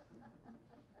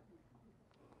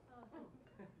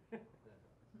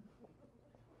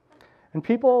 And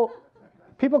people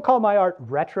call my art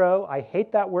retro. I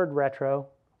hate that word retro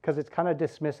because it's kind of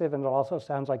dismissive and it also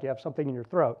sounds like you have something in your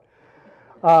throat.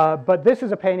 But this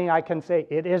is a painting I can say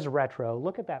it is retro.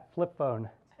 Look at that flip phone.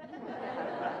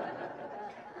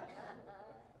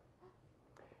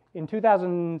 In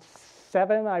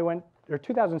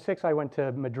 2006, I went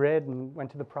to Madrid and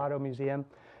went to the Prado Museum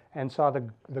and saw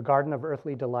the Garden of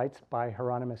Earthly Delights by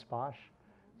Hieronymus Bosch,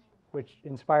 which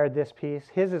inspired this piece.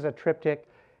 His is a triptych,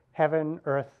 heaven,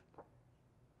 earth,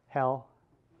 hell.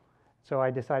 So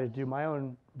I decided to do my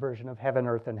own version of heaven,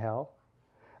 earth, and hell.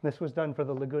 This was done for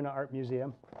the Laguna Art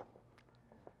Museum.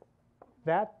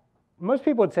 Most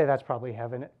people would say that's probably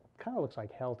heaven. It kind of looks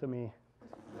like hell to me.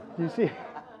 You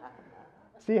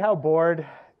see how bored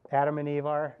Adam and Eve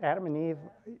are? Adam and Eve,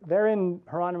 they're in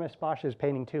Hieronymus Bosch's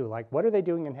painting too. Like, what are they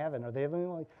doing in heaven? Are they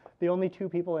the only 2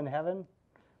 people in heaven?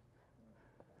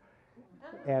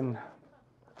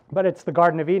 But it's the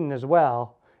Garden of Eden as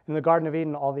well. In the Garden of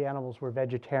Eden, all the animals were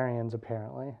vegetarians,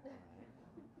 apparently.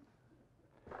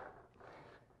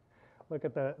 Look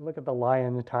at the lion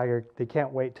and the tiger. They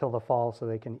can't wait till the fall so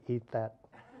they can eat that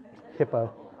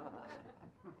hippo.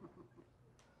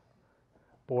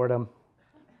 Boredom.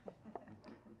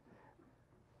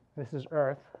 This is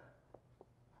Earth,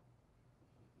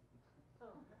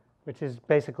 which is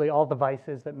basically all the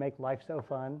vices that make life so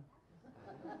fun.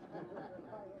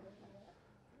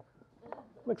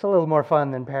 Looks a little more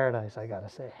fun than paradise, I gotta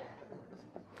say.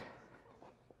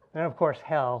 And of course,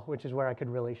 hell, which is where I could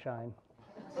really shine.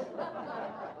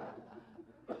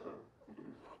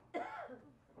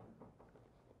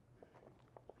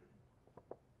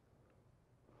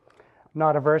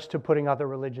 Not averse to putting other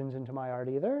religions into my art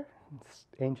either. It's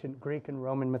ancient Greek and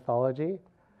Roman mythology.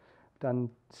 I've done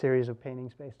a series of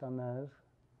paintings based on those.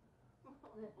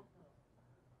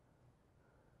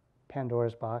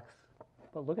 Pandora's box.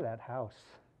 But look at that house.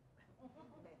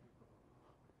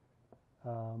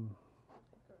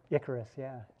 Icarus,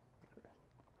 yeah.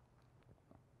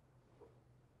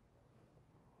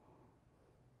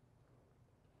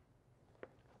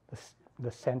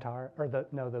 The centaur, or the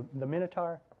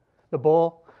minotaur. The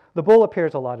bull. The bull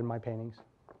appears a lot in my paintings.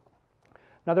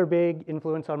 Another big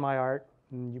influence on my art,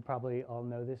 and you probably all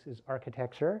know this, is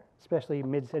architecture, especially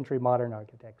mid-century modern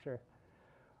architecture.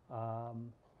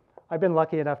 I've been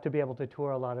lucky enough to be able to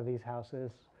tour a lot of these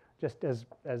houses. Just as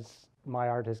my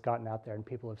art has gotten out there and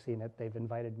people have seen it, they've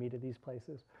invited me to these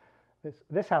places.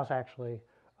 This house actually,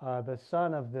 the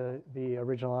son of the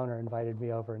original owner invited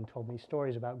me over and told me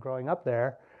stories about growing up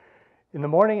there. In the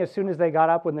morning, as soon as they got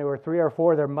up when they were 3 or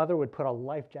 4, their mother would put a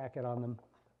life jacket on them.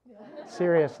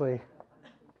 Seriously.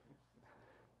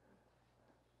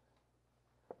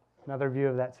 Another view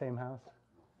of that same house.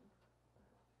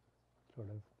 Sort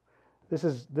of.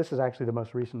 This is actually the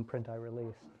most recent print I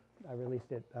released. I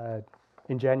released it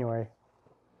in January.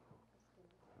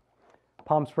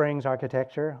 Palm Springs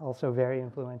architecture, also very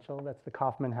influential. That's the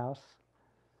Kaufman House.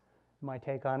 My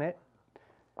take on it.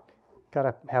 Got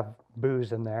to have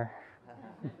booze in there.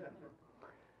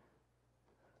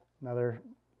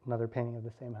 Another painting of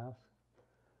the same house.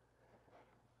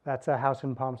 That's a house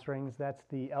in Palm Springs. That's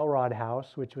the Elrod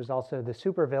house, which was also the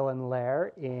supervillain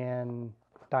lair in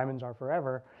Diamonds Are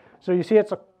Forever. So you see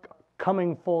it's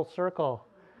coming full circle.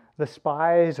 The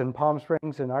spies and Palm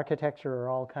Springs and architecture are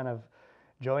all kind of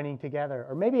joining together.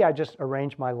 Or maybe I just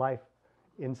arranged my life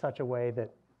in such a way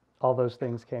that all those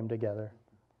things came together.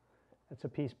 It's a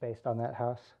piece based on that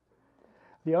house.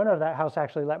 The owner of that house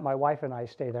actually let my wife and I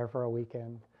stay there for a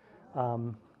weekend.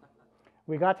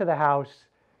 We got to the house,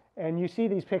 and you see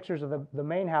these pictures of the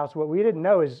main house. What we didn't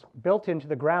know is built into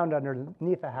the ground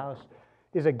underneath the house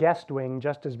is a guest wing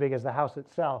just as big as the house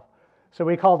itself. So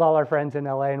we called all our friends in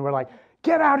LA and we're like,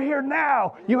 get out here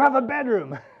now! You have a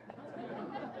bedroom!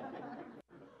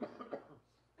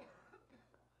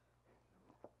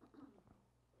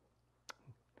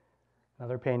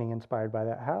 Another painting inspired by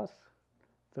that house.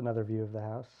 It's another view of the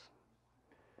house.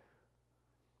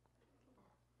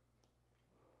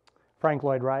 Frank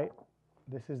Lloyd Wright.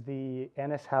 This is the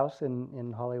Ennis House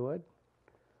in Hollywood.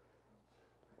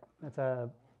 That's a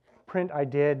print I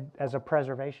did as a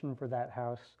preservation for that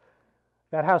house.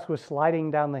 That house was sliding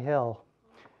down the hill,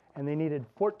 and they needed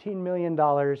 $14 million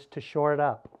to shore it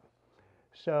up.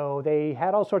 So they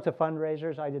had all sorts of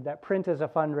fundraisers. I did that print as a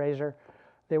fundraiser.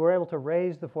 They were able to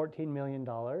raise the $14 million,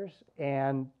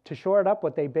 and to shore it up,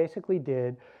 what they basically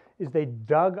did is they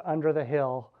dug under the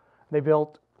hill. They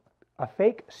built a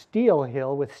fake steel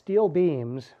hill with steel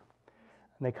beams,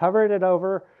 and they covered it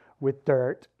over with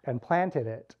dirt and planted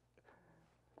it.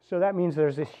 So that means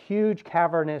there's this huge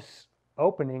cavernous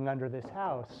opening under this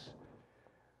house,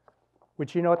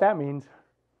 which you know what that means?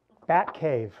 Bat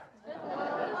cave.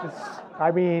 I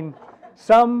mean,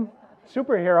 some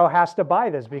superhero has to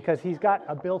buy this because he's got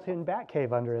a built-in bat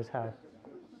cave under his house.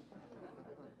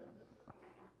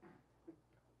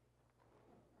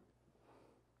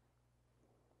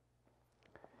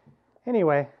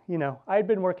 Anyway, you know, I'd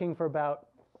been working for about,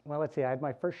 well, let's see, I had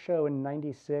my first show in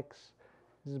 '96.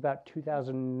 This is about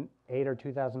 2008 or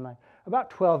 2009.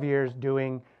 About 12 years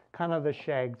doing kind of the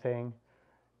shag thing.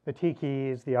 The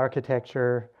tikis, the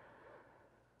architecture,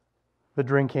 the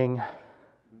drinking,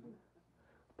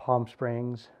 Palm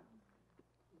Springs,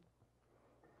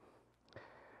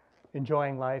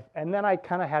 enjoying life. And then I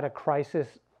kind of had a crisis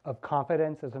of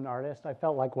confidence as an artist. I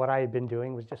felt like what I had been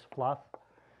doing was just fluff.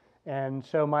 And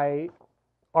so my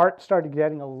art started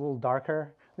getting a little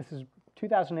darker. This is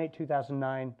 2008,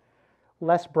 2009,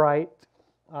 less bright.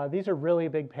 These are really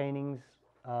big paintings.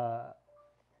 I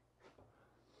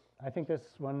think this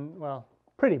one, well,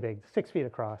 pretty big, 6 feet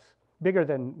across, bigger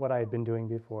than what I had been doing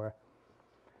before.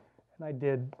 And I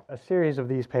did a series of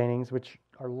these paintings, which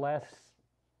are less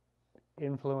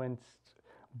influenced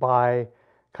by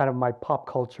kind of my pop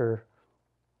culture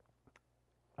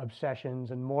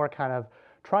obsessions and more kind of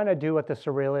trying to do what the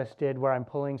surrealists did, where I'm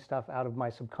pulling stuff out of my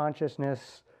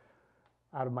subconsciousness,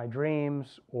 out of my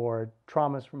dreams, or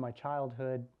traumas from my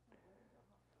childhood.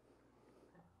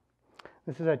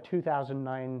 This is a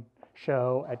 2009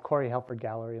 show at Corey Helford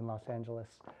Gallery in Los Angeles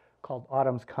called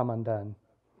Autumn's Come Undone.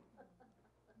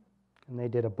 And they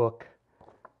did a book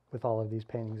with all of these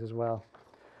paintings as well.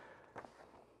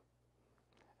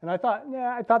 And I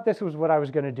thought this was what I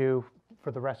was going to do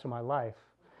for the rest of my life.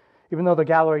 Even though the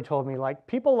gallery told me, like,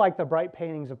 people like the bright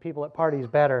paintings of people at parties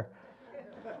better.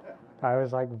 I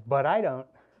was like, but I don't.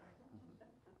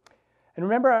 And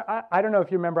remember, I don't know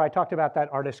if you remember, I talked about that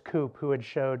artist Coop who had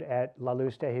showed at La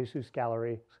Luz de Jesus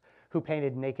Gallery, who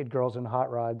painted naked girls and hot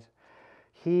rods.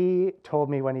 He told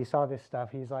me when he saw this stuff,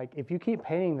 he's like, if you keep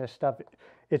painting this stuff,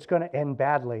 it's going to end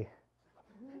badly.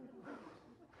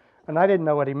 And I didn't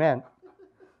know what he meant.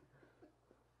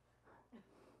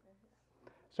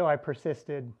 So I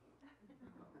persisted.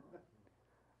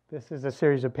 This is a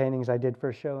series of paintings I did for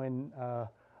a show in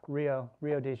Rio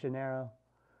de Janeiro.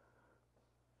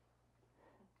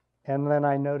 And then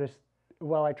I noticed,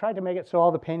 well, I tried to make it so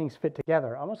all the paintings fit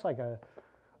together, almost like a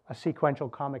sequential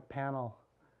comic panel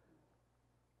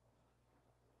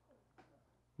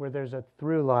where there's a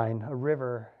through line, a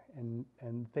river,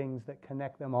 and things that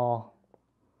connect them all.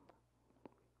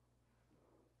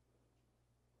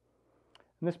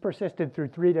 And this persisted through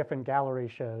 3 different gallery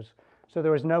shows. So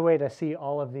there was no way to see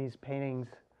all of these paintings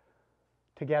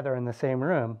together in the same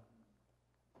room.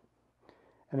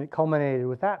 And it culminated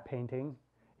with that painting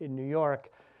in New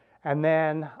York. And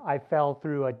then I fell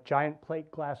through a giant plate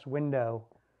glass window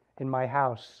in my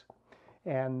house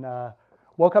and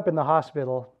woke up in the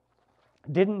hospital.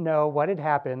 Didn't know what had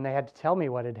happened. They had to tell me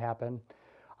what had happened.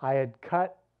 I had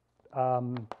cut,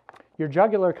 your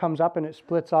jugular comes up and it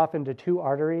splits off into 2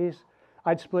 arteries.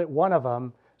 I'd split one of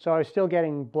them, so I was still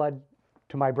getting blood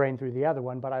to my brain through the other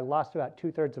one, but I lost about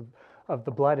 2/3 of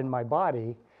the blood in my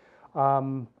body.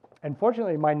 And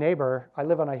fortunately, my neighbor, I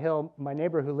live on a hill, my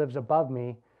neighbor who lives above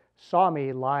me saw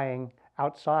me lying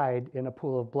outside in a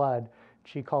pool of blood.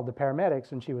 She called the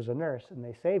paramedics, and she was a nurse, and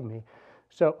they saved me.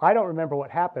 So I don't remember what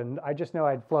happened. I just know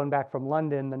I'd flown back from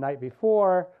London the night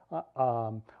before.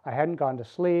 I hadn't gone to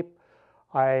sleep.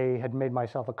 I had made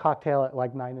myself a cocktail at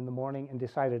like 9 in the morning and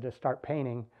decided to start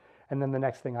painting. And then the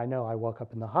next thing I know, I woke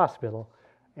up in the hospital,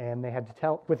 and they had to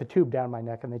tell, with a tube down my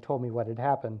neck, and they told me what had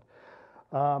happened.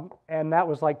 And that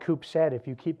was like Coop said, if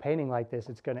you keep painting like this,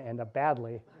 it's going to end up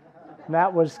badly. And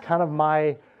that was kind of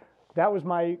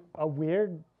a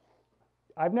weird,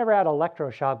 I've never had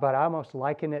electroshock, but I almost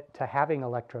liken it to having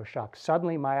electroshock.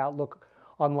 Suddenly my outlook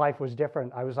on life was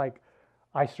different. I was like,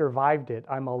 I survived it.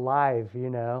 I'm alive, you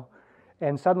know.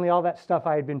 And suddenly all that stuff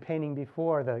I had been painting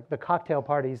before, the cocktail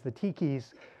parties, the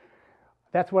tikis,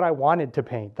 that's what I wanted to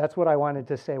paint. That's what I wanted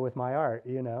to say with my art,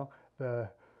 you know.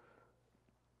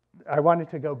 I wanted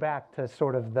to go back to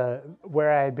sort of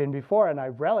where I had been before, and I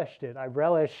relished it. I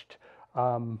relished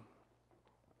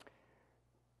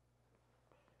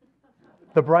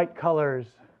the bright colors,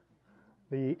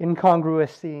 the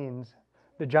incongruous scenes,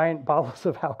 the giant bottles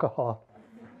of alcohol.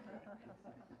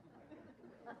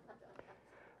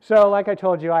 So like I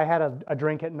told you, I had a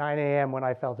drink at 9 a.m. when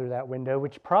I fell through that window,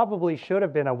 which probably should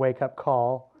have been a wake-up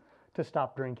call to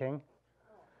stop drinking.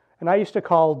 And I used to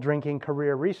call drinking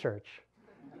career research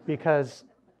because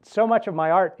so much of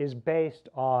my art is based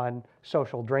on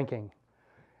social drinking.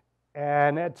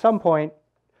 And at some point,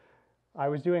 I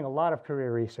was doing a lot of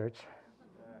career research.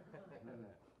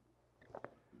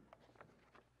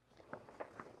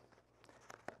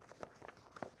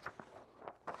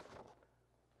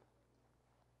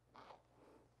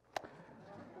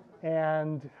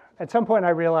 And at some point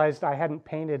I realized I hadn't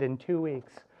painted in 2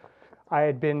 weeks. I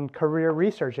had been career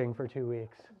researching for 2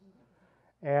 weeks.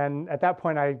 And at that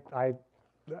point I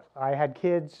had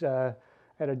kids. I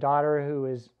had a daughter who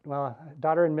is, well, a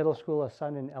daughter in middle school, a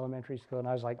son in elementary school. And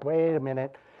I was like, wait a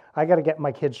minute, I got to get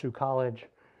my kids through college.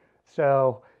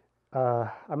 So I'm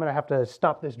going to have to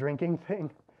stop this drinking thing.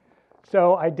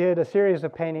 So I did a series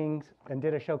of paintings and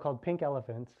did a show called Pink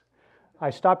Elephants.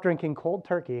 I stopped drinking cold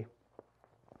turkey.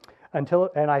 And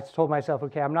I told myself,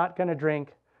 okay, I'm not going to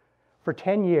drink for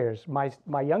 10 years.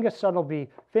 My youngest son will be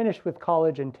finished with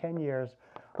college in 10 years.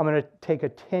 I'm going to take a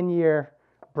 10-year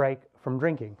break from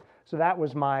drinking. So that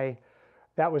was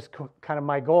kind of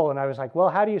my goal. And I was like, well,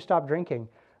 how do you stop drinking?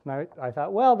 And I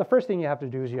thought, well, the first thing you have to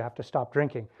do is you have to stop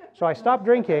drinking. So I stopped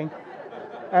drinking.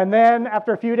 And then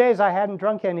after a few days, I hadn't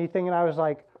drunk anything. And I was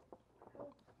like,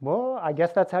 well, I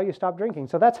guess that's how you stop drinking.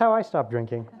 So that's how I stopped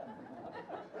drinking.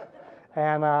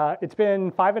 And it's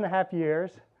been 5.5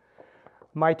 years.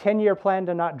 My 10-year plan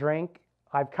to not drink,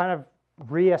 I've kind of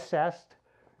reassessed,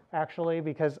 actually,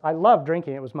 because I love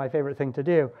drinking. It was my favorite thing to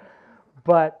do.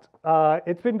 But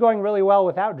it's been going really well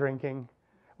without drinking.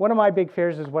 One of my big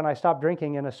fears is when I stopped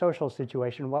drinking in a social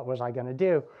situation, what was I going to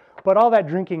do? But all that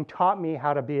drinking taught me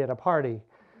how to be at a party.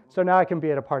 So now I can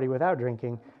be at a party without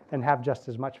drinking and have just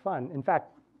as much fun. In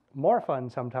fact, more fun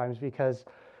sometimes, because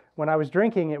when I was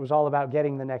drinking, it was all about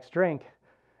getting the next drink.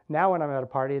 Now when I'm at a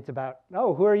party, it's about,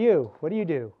 oh, who are you? What do you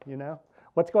do? You know,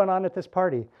 what's going on at this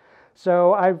party?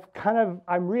 So I'm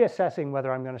reassessing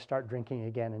whether I'm going to start drinking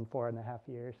again in 4.5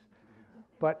 years.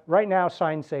 But right now,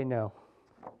 signs say no.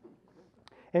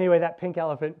 Anyway, that pink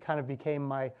elephant kind of became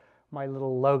my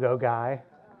little logo guy.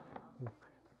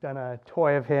 Done a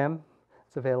toy of him.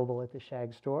 It's available at the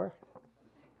Shag store.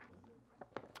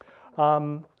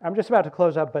 I'm just about to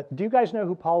close up, but do you guys know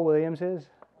who Paul Williams is?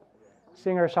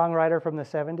 Singer-songwriter from the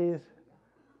 70s.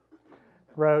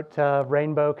 Wrote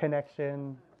Rainbow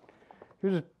Connection. He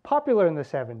was popular in the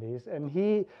 70s,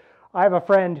 and I have a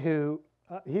friend who,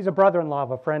 he's a brother-in-law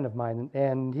of a friend of mine,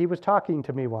 and he was talking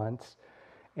to me once,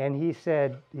 and he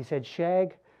said,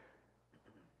 Shag,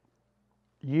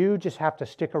 you just have to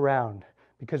stick around,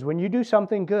 because when you do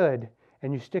something good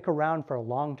and you stick around for a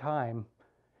long time,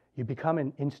 you become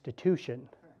an institution.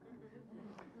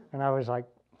 And I was like,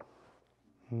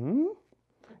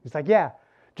 He's like, yeah,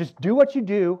 just do what you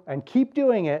do and keep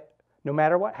doing it no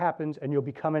matter what happens, and you'll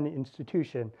become an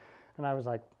institution. And I was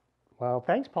like, well,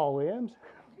 thanks, Paul Williams.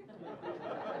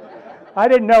 I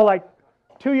didn't know, like,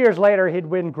 2 years later, he'd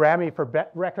win Grammy for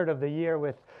Record of the Year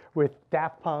with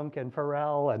Daft Punk and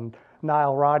Pharrell and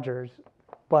Nile Rodgers.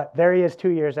 But there he is 2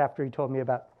 years after he told me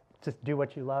about just do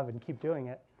what you love and keep doing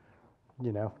it.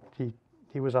 You know,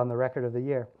 he was on the Record of the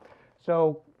Year.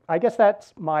 So I guess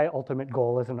that's my ultimate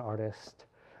goal as an artist.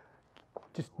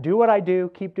 Just do what I do,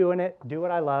 keep doing it, do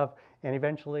what I love, and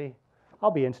eventually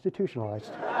I'll be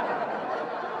institutionalized.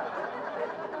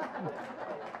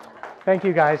 Thank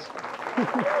you, guys.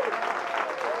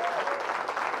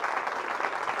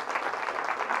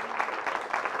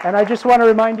 And I just want to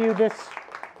remind you,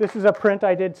 this is a print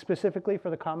I did specifically for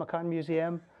the Comic-Con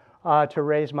Museum to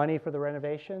raise money for the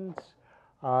renovations.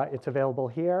 It's available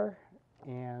here,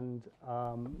 and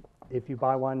if you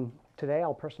buy one today,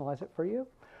 I'll personalize it for you.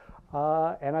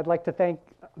 And I'd like to thank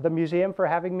the museum for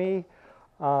having me,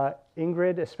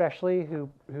 Ingrid especially,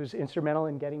 who's instrumental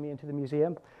in getting me into the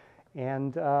museum.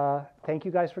 And thank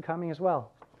you guys for coming as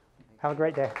well. Have a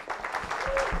great day.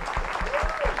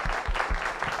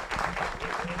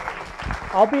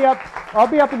 I'll be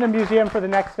up in the museum for the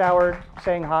next hour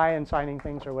saying hi and signing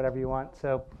things or whatever you want.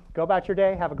 So go about your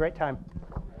day. Have a great time.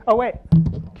 Oh, wait.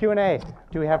 Q&A.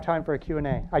 Do we have time for a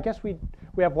Q&A? I guess we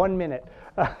have 1 minute.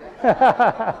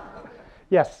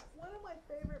 Yes? One of my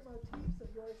favorite motifs of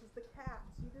yours is the cats.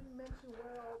 You didn't mention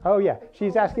where Oh, yeah.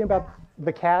 She's asking about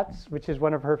the cats, which is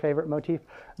one of her favorite motifs.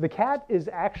 The cat is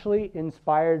actually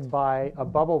inspired by a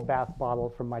bubble bath bottle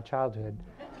from my childhood.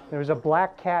 There was a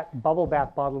black cat bubble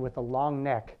bath bottle with a long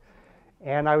neck.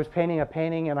 And I was painting a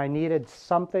painting, and I needed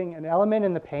something, an element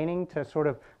in the painting to sort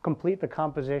of complete the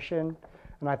composition.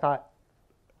 And I thought,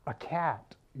 a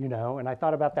cat, you know? And I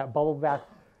thought about that bubble bath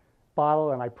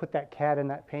bottle, and I put that cat in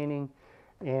that painting,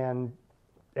 and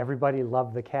everybody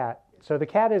loved the cat. So the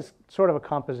cat is sort of a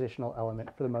compositional element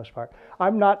for the most part.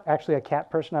 I'm not actually a cat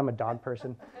person, I'm a dog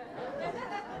person.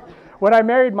 When I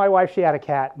married my wife, she had a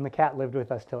cat, and the cat lived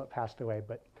with us till it passed away,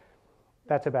 but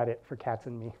that's about it for cats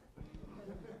and me.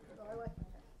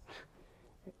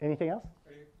 Anything else?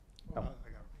 Oh.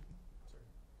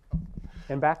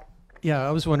 And back? Yeah,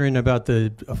 I was wondering about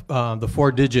the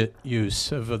 4-digit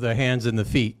use of the hands and the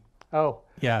feet. Oh.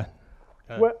 Yeah.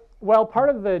 Well, part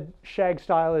of the Shag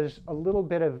style is a little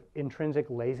bit of intrinsic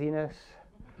laziness.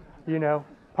 You know,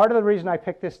 part of the reason I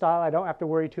picked this style, I don't have to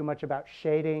worry too much about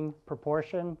shading,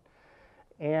 proportion.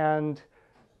 And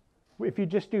if you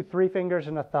just do 3 fingers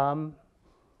and a thumb,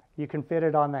 you can fit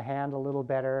it on the hand a little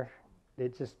better.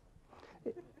 It just,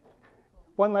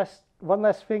 one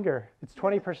less finger. It's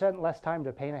 20% less time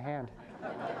to paint a hand.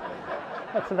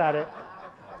 That's about it.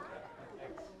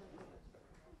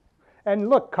 And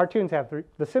look, cartoons have 3.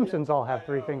 The Simpsons all have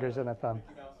 3 fingers and a thumb.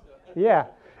 Yeah,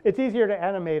 it's easier to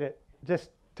animate it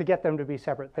just to get them to be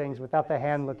separate things without the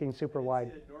hand looking super wide.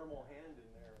 I see a normal hand in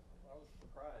there. I was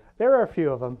surprised. There are a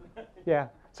few of them. Yeah.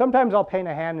 Sometimes I'll paint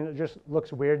a hand and it just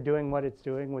looks weird doing what it's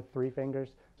doing with 3 fingers,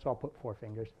 so I'll put 4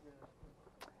 fingers.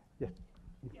 Yeah.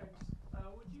 Yeah.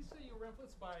 Would you say you were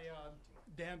influenced by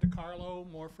Dan DeCarlo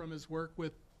more from his work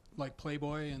with like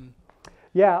Playboy and?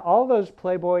 Yeah, all those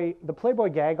the Playboy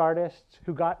gag artists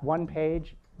who got 1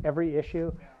 page every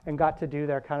issue and got to do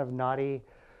their kind of naughty,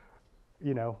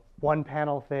 one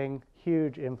panel thing.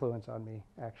 Huge influence on me,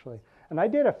 actually. And I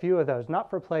did a few of those, not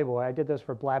for Playboy. I did those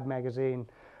for Blab magazine,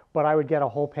 but I would get a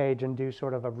whole page and do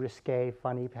sort of a risque,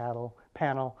 funny panel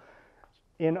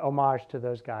in homage to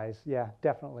those guys. Yeah,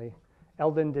 definitely.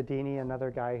 Eldon Dedini,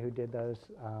 another guy who did those.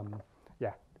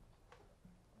 Yeah.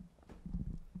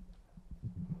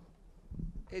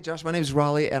 Hey, Josh, my name's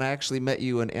Raleigh, and I actually met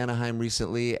you in Anaheim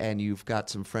recently, and you've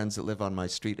got some friends that live on my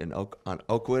street in on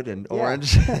Oakwood and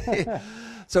Orange.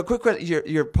 So quick question,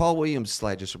 your Paul Williams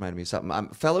slide just reminded me of something. I'm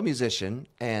a fellow musician,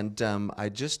 and I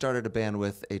just started a band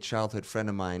with a childhood friend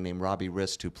of mine named Robbie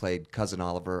Rist, who played Cousin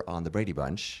Oliver on The Brady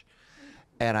Bunch.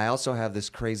 And I also have this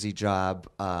crazy job.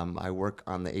 I work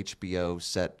on the HBO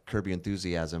set Curb Your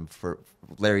Enthusiasm for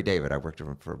Larry David. I worked with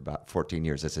him for about 14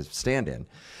 years as a stand-in.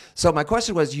 So my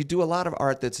question was, you do a lot of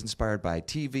art that's inspired by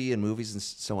TV and movies and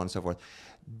so on and so forth.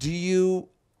 Do you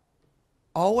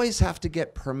always have to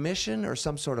get permission or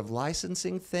some sort of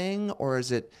licensing thing, or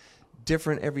is it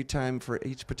different every time for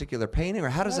each particular painting, or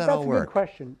how does that all work? That's a good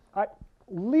question.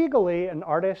 Legally, an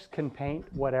artist can paint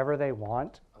whatever they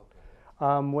want.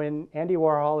 When Andy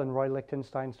Warhol and Roy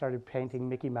Lichtenstein started painting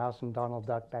Mickey Mouse and Donald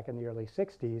Duck back in the early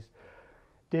 60s,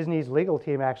 Disney's legal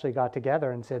team actually got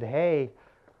together and said, hey,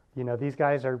 these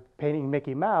guys are painting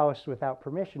Mickey Mouse without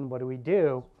permission. What do we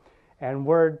do? And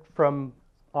word from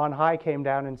on high came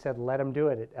down and said, let them do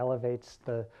it. It elevates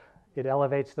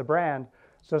the brand.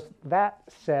 So that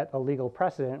set a legal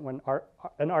precedent when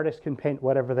an artist can paint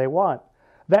whatever they want.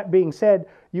 That being said,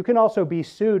 you can also be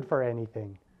sued for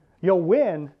anything. You'll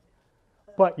win,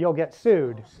 but you'll get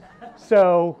sued.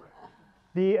 So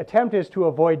the attempt is to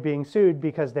avoid being sued,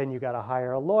 because then you got to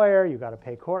hire a lawyer, you got to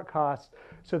pay court costs.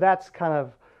 So that's kind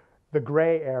of the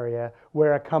gray area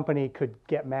where a company could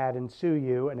get mad and sue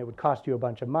you, and it would cost you a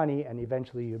bunch of money, and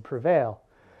eventually you'd prevail.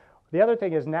 The other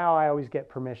thing is, now I always get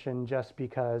permission just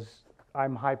because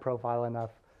I'm high profile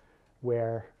enough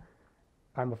where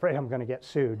I'm afraid I'm going to get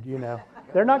sued.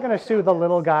 They're not going to sue the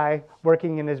little guy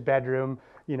working in his bedroom,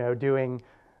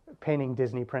 painting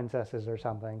Disney princesses or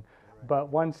something. But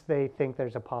once they think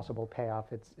there's a possible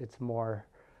payoff, it's more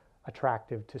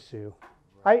attractive to sue.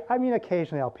 I mean,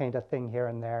 occasionally I'll paint a thing here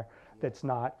and there that's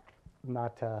not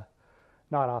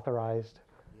authorized.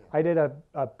 I did a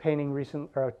print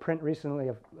recently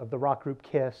of the rock group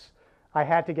Kiss. I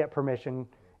had to get permission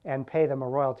and pay them a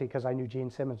royalty because I knew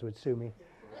Gene Simmons would sue me.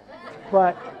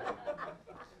 But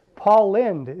Paul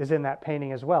Lynde is in that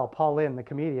painting as well. Paul Lynde, the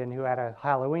comedian who had a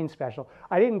Halloween special.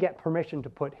 I didn't get permission to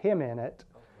put him in it.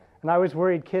 And I was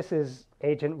worried Kiss's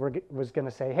agent was going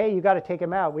to say, hey, you got to take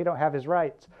him out. We don't have his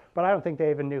rights. But I don't think they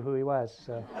even knew who he was.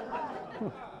 So.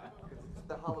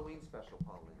 The Halloween special,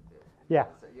 Paul Lynde did. Yeah.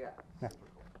 Yeah. All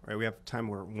right, we have time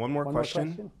for one more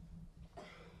question.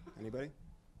 Anybody?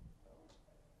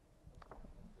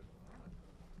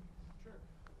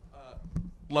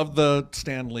 Love the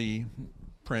Stan Lee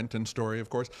print and story, of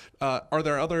course. Are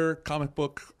there other comic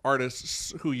book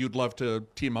artists who you'd love to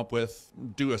team up with,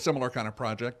 do a similar kind of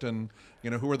project? And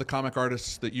who are the comic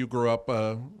artists that you grew up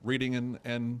reading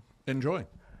and enjoying?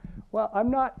 Well,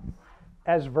 I'm not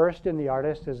as versed in the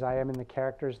artist as I am in the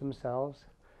characters themselves.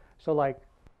 So I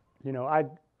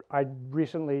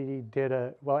recently did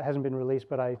it hasn't been released,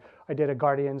 but I did a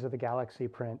Guardians of the Galaxy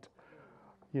print.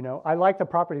 I like the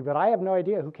property, but I have no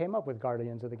idea who came up with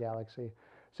Guardians of the Galaxy.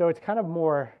 So it's kind of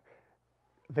more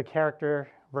the character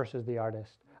versus the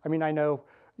artist. I mean, I know,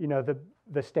 the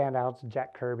standouts,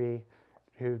 Jack Kirby,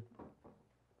 who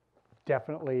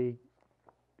definitely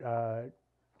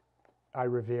I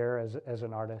revere as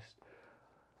an artist.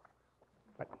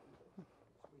 But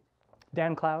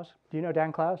Dan Clowes, do you know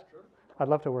Dan Clowes? Sure. I'd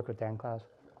love to work with Dan Clowes.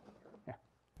 Yeah.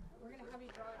 We're going to have you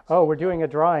draw it. Oh, we're doing a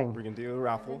drawing. We're going to do a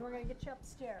raffle. And we're going to get you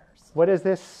upstairs. What is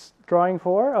this drawing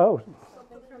for? Oh,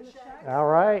 Something from the Shag. all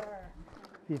right.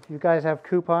 If you guys have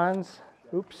coupons,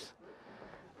 oops.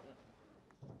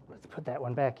 Let's put that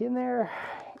one back in there.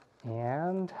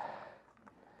 And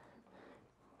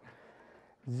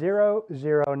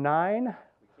 009.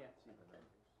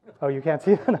 Oh, you can't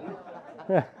see them?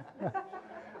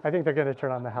 I think they're going to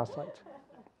turn on the house lights.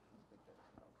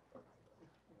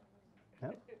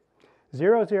 Yep.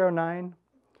 009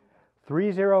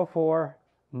 304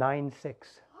 96.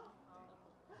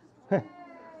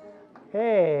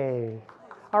 Hey,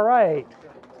 all right.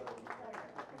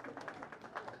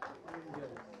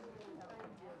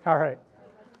 All right.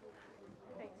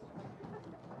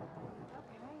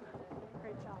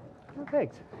 Great job. Well,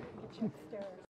 thanks. Get you upstairs.